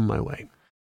things that come my way.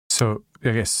 So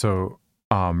I guess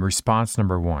response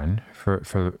number one for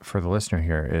the listener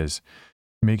here is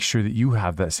make sure that you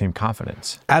have that same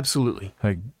confidence. Absolutely.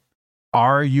 Like,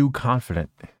 are you confident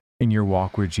in your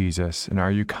walk with Jesus, and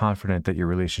are you confident that your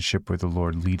relationship with the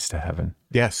Lord leads to heaven?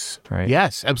 Yes. Right.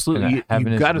 Yes, absolutely.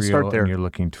 You've got to start there. And you're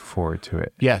looking forward to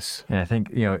it. Yes. And I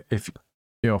think if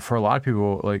for a lot of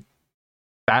people, like,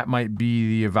 that might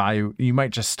be the value. You might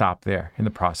just stop there in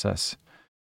the process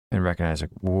and recognize,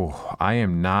 like, whoa, I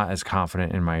am not as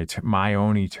confident in my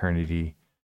own eternity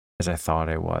as I thought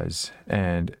I was.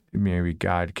 And maybe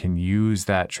God can use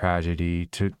that tragedy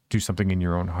to do something in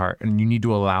your own heart. And you need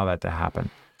to allow that to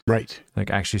happen. Right.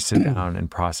 Like, actually sit down and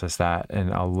process that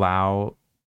and allow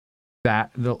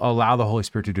the Holy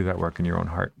Spirit to do that work in your own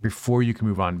heart before you can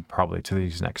move on probably to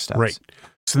these next steps. Right.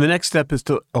 So the next step is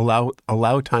to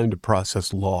allow time to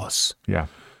process loss. Yeah.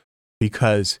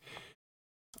 Because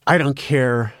I don't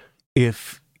care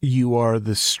if you are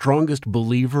the strongest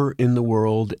believer in the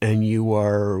world and you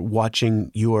are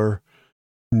watching your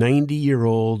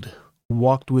 90-year-old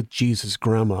walked with Jesus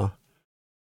grandma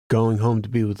going home to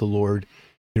be with the Lord.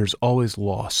 There's always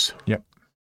loss. Yep.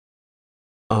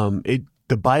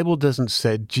 The Bible doesn't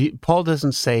say, Paul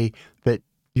doesn't say that,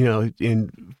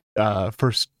 in 1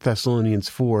 Thessalonians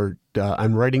 4,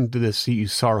 I'm writing to this so you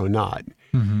sorrow not.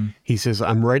 He says,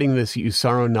 I'm writing this so you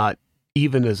sorrow not,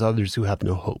 even as others who have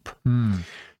no hope.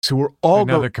 So we're all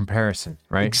another comparison,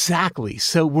 right? Exactly.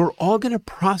 So we're all going to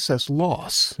process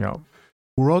loss. Yeah.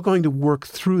 We're all going to work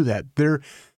through that.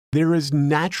 there is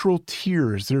natural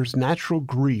tears. There's natural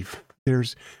grief.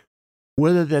 There's,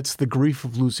 whether that's the grief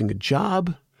of losing a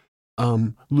job,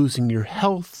 losing your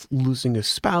health, losing a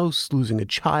spouse, losing a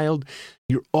child,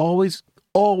 you're always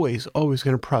going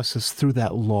to process through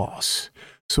that loss.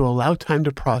 So allow time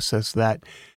to process that,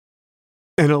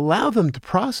 and allow them to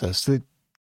process that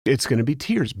it's going to be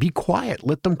tears. Be quiet.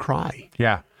 Let them cry.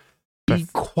 Yeah. Be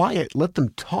quiet. Let them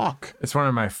talk. It's one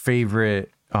of my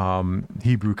favorite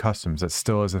Hebrew customs that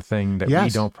still is a thing that we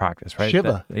don't practice, right?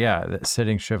 Shiva. That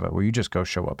sitting Shiva, where you just go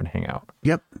show up and hang out.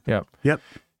 Yep.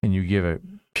 And you give a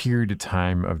period of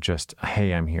time of just,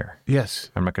 hey, I'm here. Yes.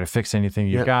 I'm not going to fix anything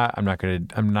you've got. I'm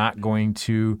not going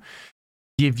to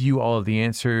give you all of the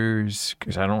answers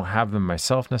because I don't have them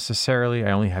myself necessarily.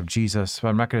 I only have Jesus. So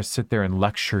I'm not going to sit there and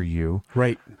lecture you.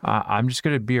 Right. I'm just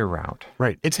going to be around.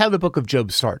 Right. It's how the book of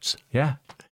Job starts. Yeah.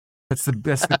 That's the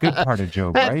good part of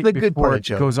Job, That's right? the good part of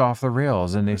Job. It goes off the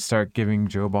rails and they start giving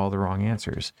Job all the wrong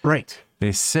answers. Right.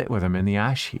 They sit with him in the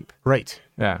ash heap. Right.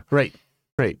 Yeah. Right.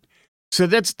 So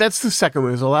that's the second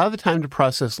one, is allow the time to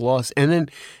process loss. And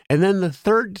then the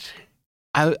third,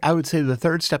 I would say the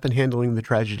third step in handling the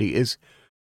tragedy is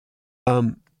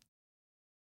allow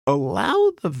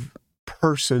the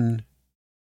person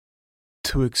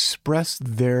to express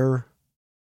their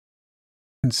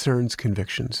concerns,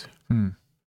 convictions.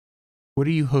 What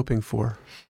are you hoping for?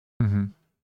 Mm-hmm.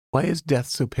 Why is death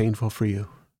so painful for you?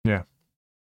 Yeah.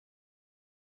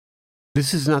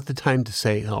 This is not the time to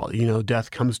say,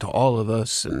 death comes to all of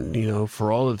us, and,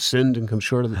 for all have sinned and come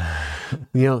short of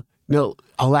the, no,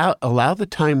 allow the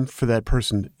time for that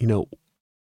person,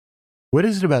 what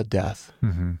is it about death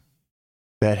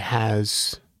that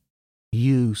has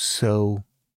you so,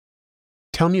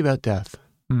 tell me about death.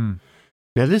 Now,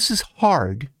 this is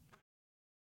hard,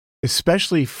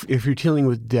 especially if you're dealing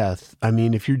with death. I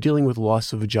mean, if you're dealing with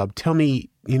loss of a job, tell me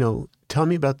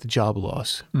about the job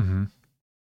loss.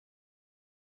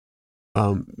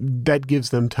 That gives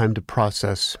them time to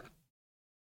process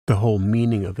the whole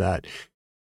meaning of that.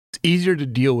 It's easier to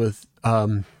deal with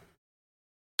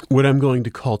what I'm going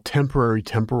to call temporary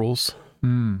temporals.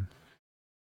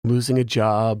 Losing a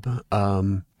job,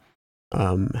 having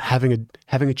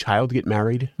a child get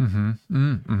married.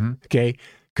 Okay,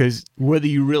 because whether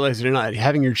you realize it or not,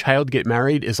 having your child get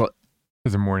married is a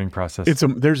mourning process.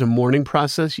 There's a mourning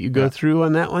process you go through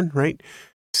on that one, right?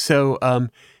 So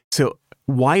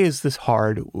why is this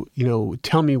hard?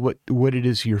 Tell me what it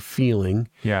is you're feeling.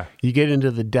 Yeah. You get into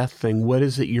the death thing. What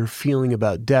is it you're feeling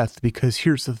about death? Because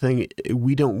here's the thing.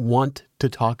 We don't want to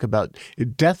talk about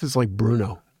death is like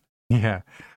Bruno. Yeah.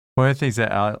 One of the things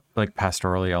that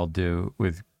pastorally I'll do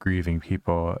with grieving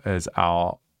people is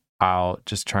I'll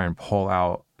just try and pull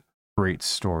out great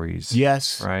stories.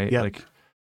 Yes. Right? Yep.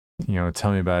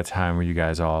 Tell me about a time where you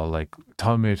guys all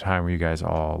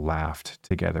laughed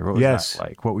together. What was that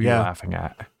like? What were you laughing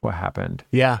at? What happened?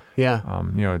 Yeah. Tell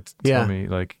me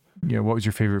what was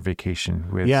your favorite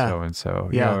vacation with so and so?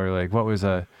 Or what was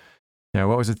what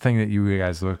was the thing that you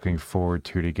guys were looking forward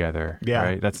to together? Yeah.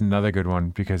 Right. That's another good one,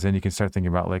 because then you can start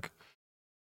thinking about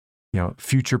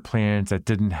future plans that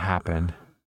didn't happen.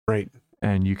 Right.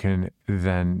 And you can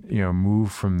then,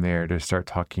 move from there to start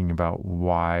talking about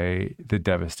why the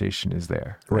devastation is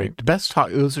there. Right. The best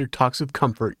those are talks of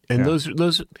comfort. And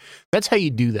those that's how you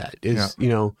do that is,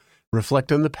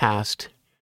 reflect on the past,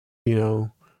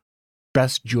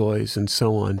 best joys and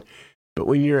so on. But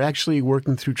when you're actually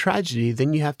working through tragedy,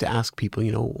 then you have to ask people,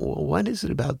 what is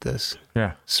it about this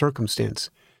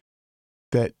circumstance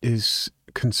that is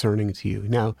concerning to you?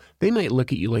 Now, they might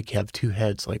look at you like you have two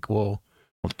heads, like, well,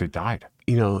 they died.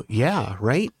 Yeah,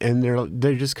 right? And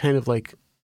they're just kind of like,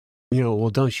 well,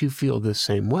 don't you feel the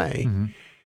same way?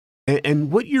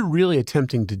 And what you're really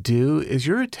attempting to do is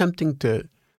you're attempting to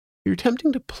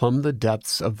plumb the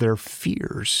depths of their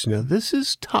fears. Now, this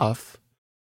is tough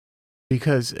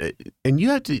because, and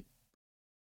you have to,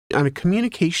 on a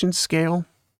communication scale,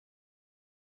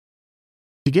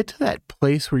 to get to that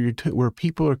place where where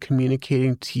people are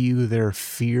communicating to you their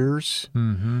fears.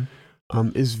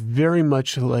 Is very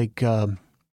much like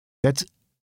that's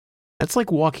like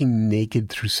walking naked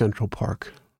through Central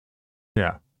Park.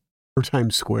 Yeah. Or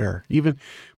Times Square. Even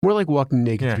more like walking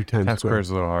naked through Times Square. Times Square is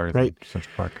a little harder right? than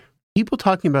Central Park. People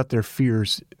talking about their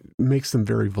fears makes them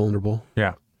very vulnerable.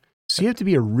 Yeah. So you have to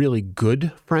be a really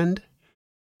good friend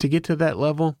to get to that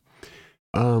level.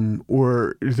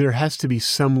 Or there has to be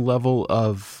some level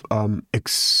of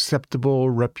acceptable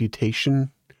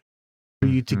reputation for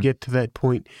you to get to that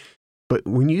point. But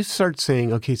when you start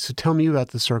saying, okay, so tell me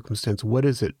about the circumstance, what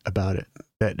is it about it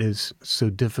that is so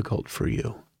difficult for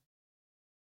you?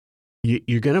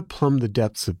 You're going to plumb the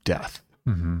depths of death.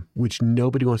 which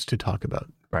nobody wants to talk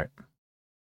about. Right.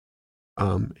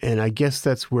 And I guess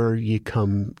that's where you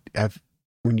come,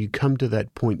 when you come to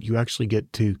that point, you actually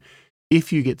get to,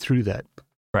 if you get through that.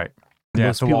 Right. Yeah,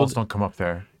 most the people walls don't come up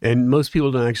there. And most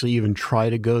people don't actually even try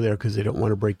to go there because they don't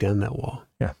want to break down that wall.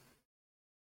 Yeah.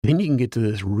 Then you can get to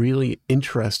this really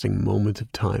interesting moment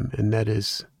of time, and that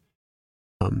is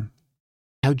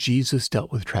how Jesus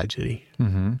dealt with tragedy.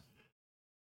 Mm-hmm.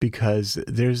 Because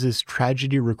there's this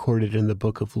tragedy recorded in the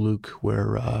book of Luke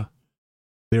where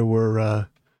there were a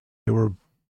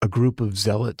group of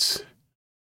zealots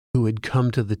who had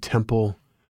come to the temple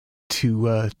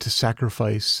to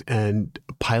sacrifice, and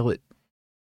Pilate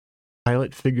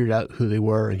figured out who they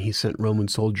were, and he sent Roman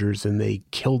soldiers, and they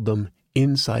killed them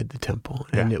inside the temple.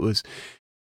 And it was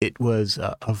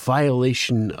a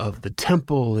violation of the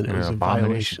temple, and it was a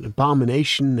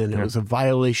abomination, and it was a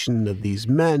violation of these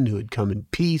men who had come in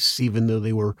peace, even though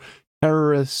they were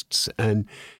terrorists, and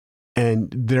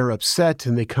they're upset,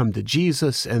 and they come to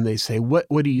Jesus, and they say, what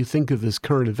do you think of this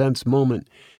current events moment,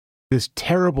 this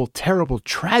terrible, terrible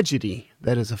tragedy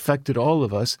that has affected all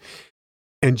of us?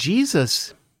 And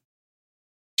Jesus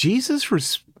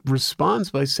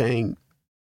responds by saying,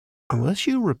 unless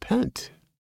you repent,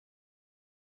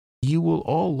 you will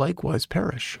all likewise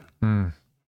perish. Not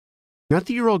that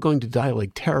you're all going to die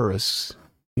like terrorists,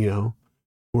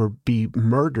 or be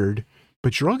murdered,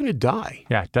 but you're all going to die.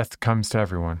 Yeah, death comes to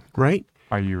everyone. Right?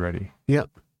 Are you ready? Yep.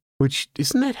 Which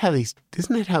isn't that how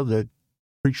the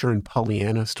preacher in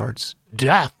Pollyanna starts?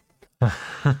 Death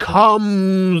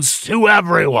comes to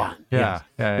everyone. Yeah.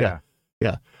 Yeah,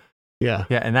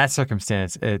 in that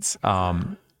circumstance, it's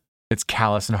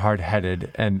callous and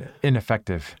hard-headed and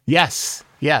ineffective. Yes.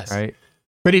 Right?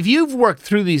 But if you've worked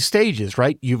through these stages,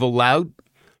 right, you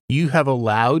have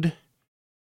allowed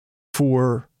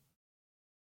for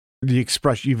the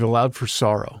expression, you've allowed for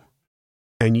sorrow,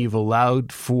 and you've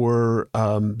allowed for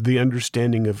the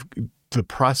understanding of the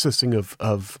processing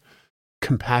of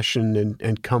compassion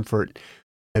and comfort,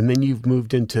 and then you've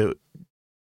moved into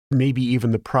maybe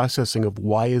even the processing of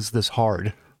why is this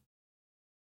hard?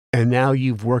 And now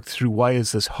you've worked through why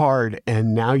is this hard,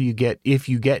 and now if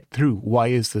you get through why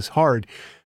is this hard,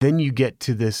 then you get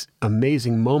to this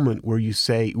amazing moment where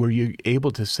you're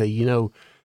able to say,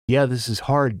 yeah, this is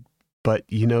hard, but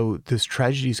this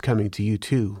tragedy is coming to you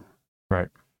too. Right.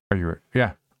 Are you?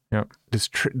 Yeah. Yep.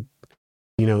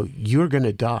 You're going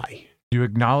to die. You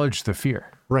acknowledge the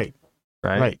fear. Right.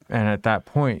 Right. And at that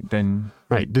point, then.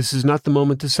 Right. This is not the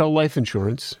moment to sell life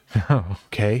insurance. No.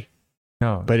 Okay.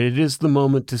 No. But it is the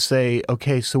moment to say,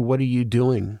 okay, so what are you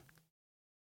doing?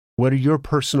 What are your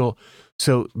personal...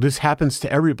 So this happens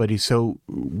to everybody. So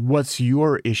what's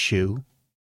your issue?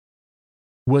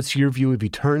 What's your view of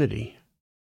eternity?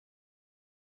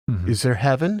 Mm-hmm. Is there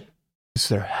heaven? Is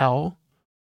there hell?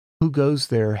 Who goes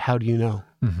there? How do you know?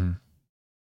 Mm-hmm.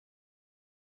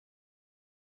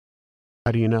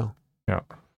 How do you know? Yeah.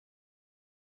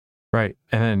 Right.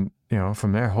 And then,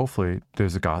 from there, hopefully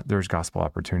there's gospel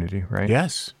opportunity, right?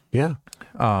 Yes. Yeah.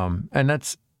 And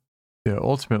that's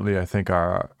ultimately, I think,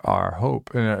 our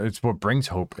hope, and it's what brings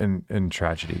hope in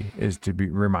tragedy, is to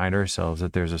remind ourselves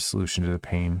that there's a solution to the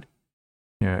pain.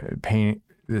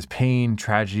 This pain,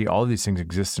 tragedy, all of these things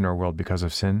exist in our world because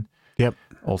of sin. Yep.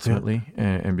 Ultimately,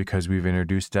 yep. And because we've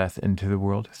introduced death into the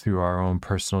world through our own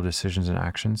personal decisions and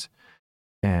actions.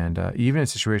 And even in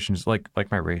situations like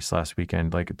my race last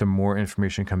weekend, like the more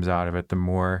information comes out of it, the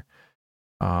more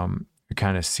you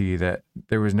kind of see that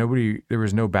there was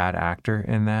no bad actor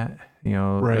in that,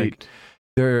 right. Like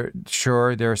there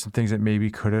are some things that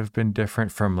maybe could have been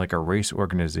different from like a race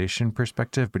organization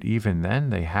perspective, but even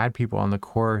then they had people on the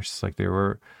course, like there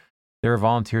were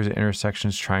volunteers at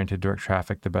intersections trying to direct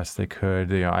traffic the best they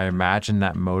could. I imagine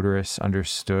that motorists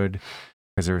understood,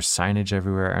 because there was signage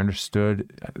everywhere. I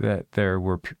understood that there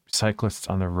were cyclists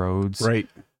on the roads. Right.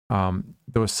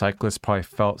 Those cyclists probably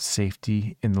felt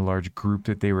safety in the large group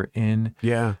that they were in.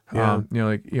 Yeah.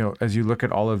 As you look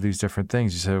at all of these different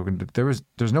things, you say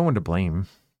there's no one to blame.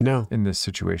 No. In this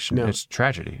situation, no. It's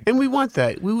tragedy, and we want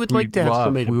that. We would like to have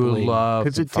somebody to blame. We would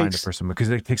love to find a person, because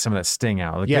it takes some of that sting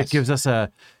out. Like, yes.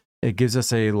 It gives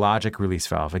us a logic release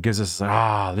valve. It gives us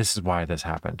this is why this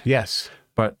happened. Yes.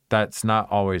 But that's not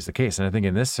always the case. And I think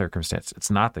in this circumstance, it's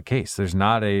not the case. There's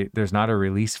not a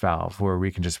release valve where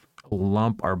we can just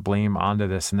lump our blame onto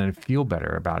this and then feel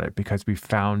better about it because we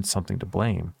found something to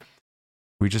blame.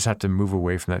 We just have to move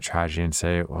away from that tragedy and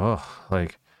say,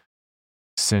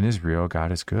 sin is real,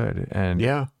 God is good. And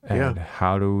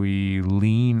how do we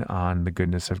lean on the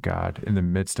goodness of God in the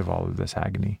midst of all of this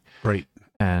agony? Right.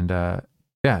 And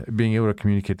being able to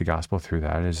communicate the gospel through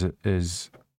that is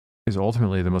is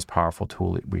ultimately the most powerful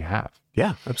tool that we have.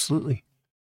 Yeah, absolutely.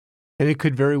 And it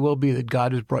could very well be that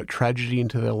God has brought tragedy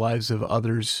into the lives of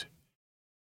others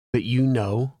that you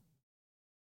know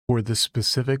for the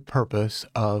specific purpose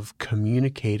of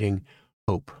communicating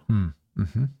hope.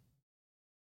 Mm-hmm.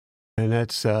 And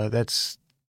that's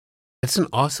an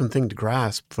awesome thing to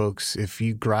grasp, folks. If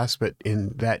you grasp it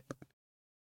in that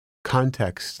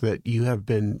context, that you have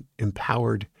been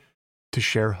empowered to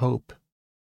share hope,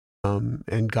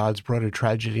 and God's brought a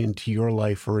tragedy into your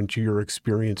life or into your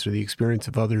experience or the experience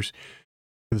of others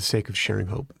for the sake of sharing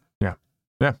hope. Yeah.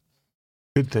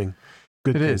 Good thing.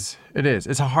 It is.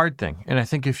 It's a hard thing. And I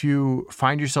think if you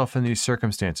find yourself in these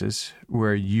circumstances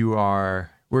where either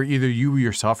you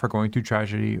yourself are going through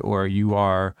tragedy or you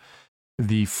are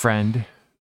the friend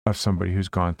of somebody who's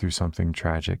gone through something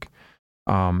tragic,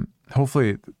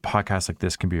 hopefully podcasts like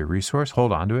this can be a resource.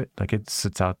 Hold on to it. Like, it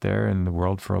sits out there in the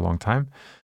world for a long time.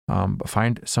 But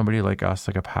find somebody like us,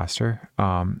 like a pastor.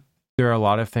 There are a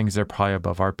lot of things that are probably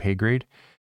above our pay grade,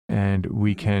 and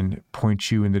we can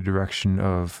point you in the direction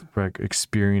of like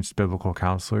experienced biblical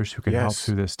counselors who can help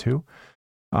through this too.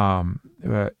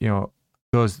 But,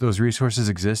 those resources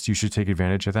exist. You should take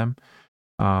advantage of them.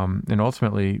 And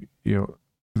ultimately,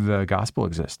 the gospel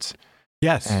exists.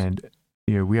 Yes. And,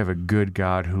 we have a good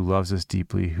God who loves us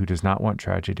deeply, who does not want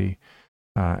tragedy,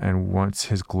 and wants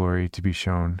his glory to be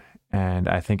shown. And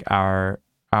I think our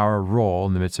role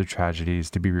in the midst of tragedy is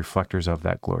to be reflectors of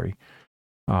that glory,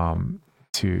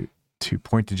 to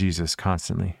point to Jesus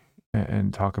constantly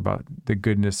and talk about the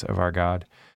goodness of our God,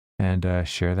 and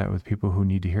share that with people who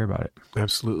need to hear about it.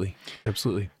 Absolutely.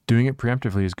 Doing it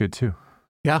preemptively is good too.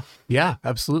 Yeah,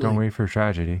 absolutely. Don't wait for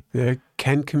tragedy. It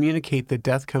can communicate that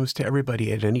death comes to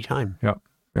everybody at any time.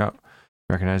 Yep.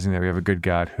 Recognizing that we have a good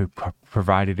God who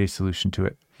provided a solution to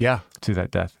it. Yeah. To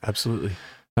that death. Absolutely.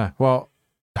 Well,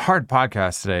 hard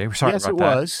podcast today. We're sorry about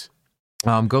that. Yes, it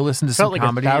was. Go listen to some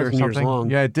comedy or something. Long.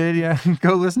 Yeah, it did. Yeah,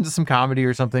 go listen to some comedy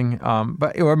or something.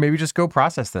 Or maybe just go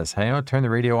process this. Hey, turn the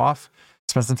radio off.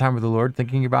 Spend some time with the Lord,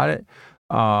 thinking about it.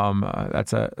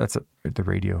 That's the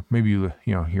radio. Maybe you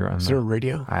hear on. Is there a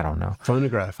radio? I don't know.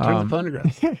 Phonograph. Turn the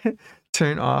phonograph.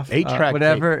 Turn off 8-track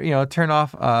whatever tape. Turn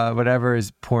off whatever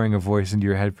is pouring a voice into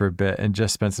your head for a bit, and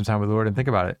just spend some time with the Lord and think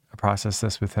about it. Process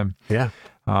this with Him. Yeah.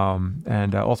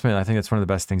 And ultimately, I think it's one of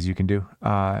the best things you can do.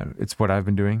 It's what I've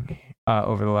been doing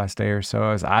over the last day or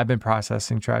so as I've been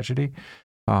processing tragedy.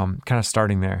 Kind of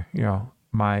starting there.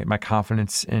 My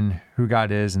confidence in who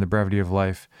God is and the brevity of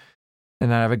life, and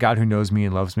that I have a God who knows me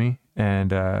and loves me,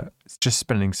 and just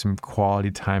spending some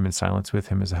quality time in silence with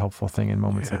Him is a helpful thing in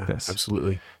moments like this.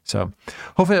 Absolutely. So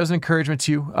hopefully that was an encouragement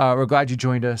to you. We're glad you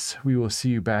joined us. We will see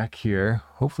you back here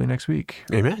hopefully next week.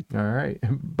 Amen. All right.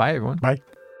 Bye, everyone. Bye.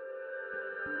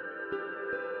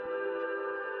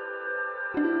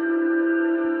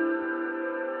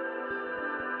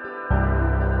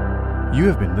 You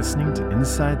have been listening to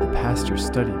Inside the Pastor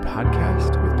Study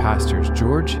podcast with Pastors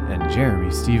George and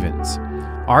Jeremy Stevens.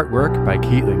 Artwork by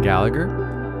Caitlin Gallagher,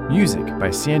 music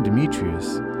by Sam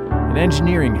Demetrius, and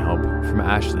engineering help from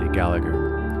Ashley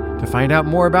Gallagher. To find out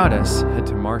more about us, head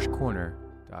to marshcorner.org.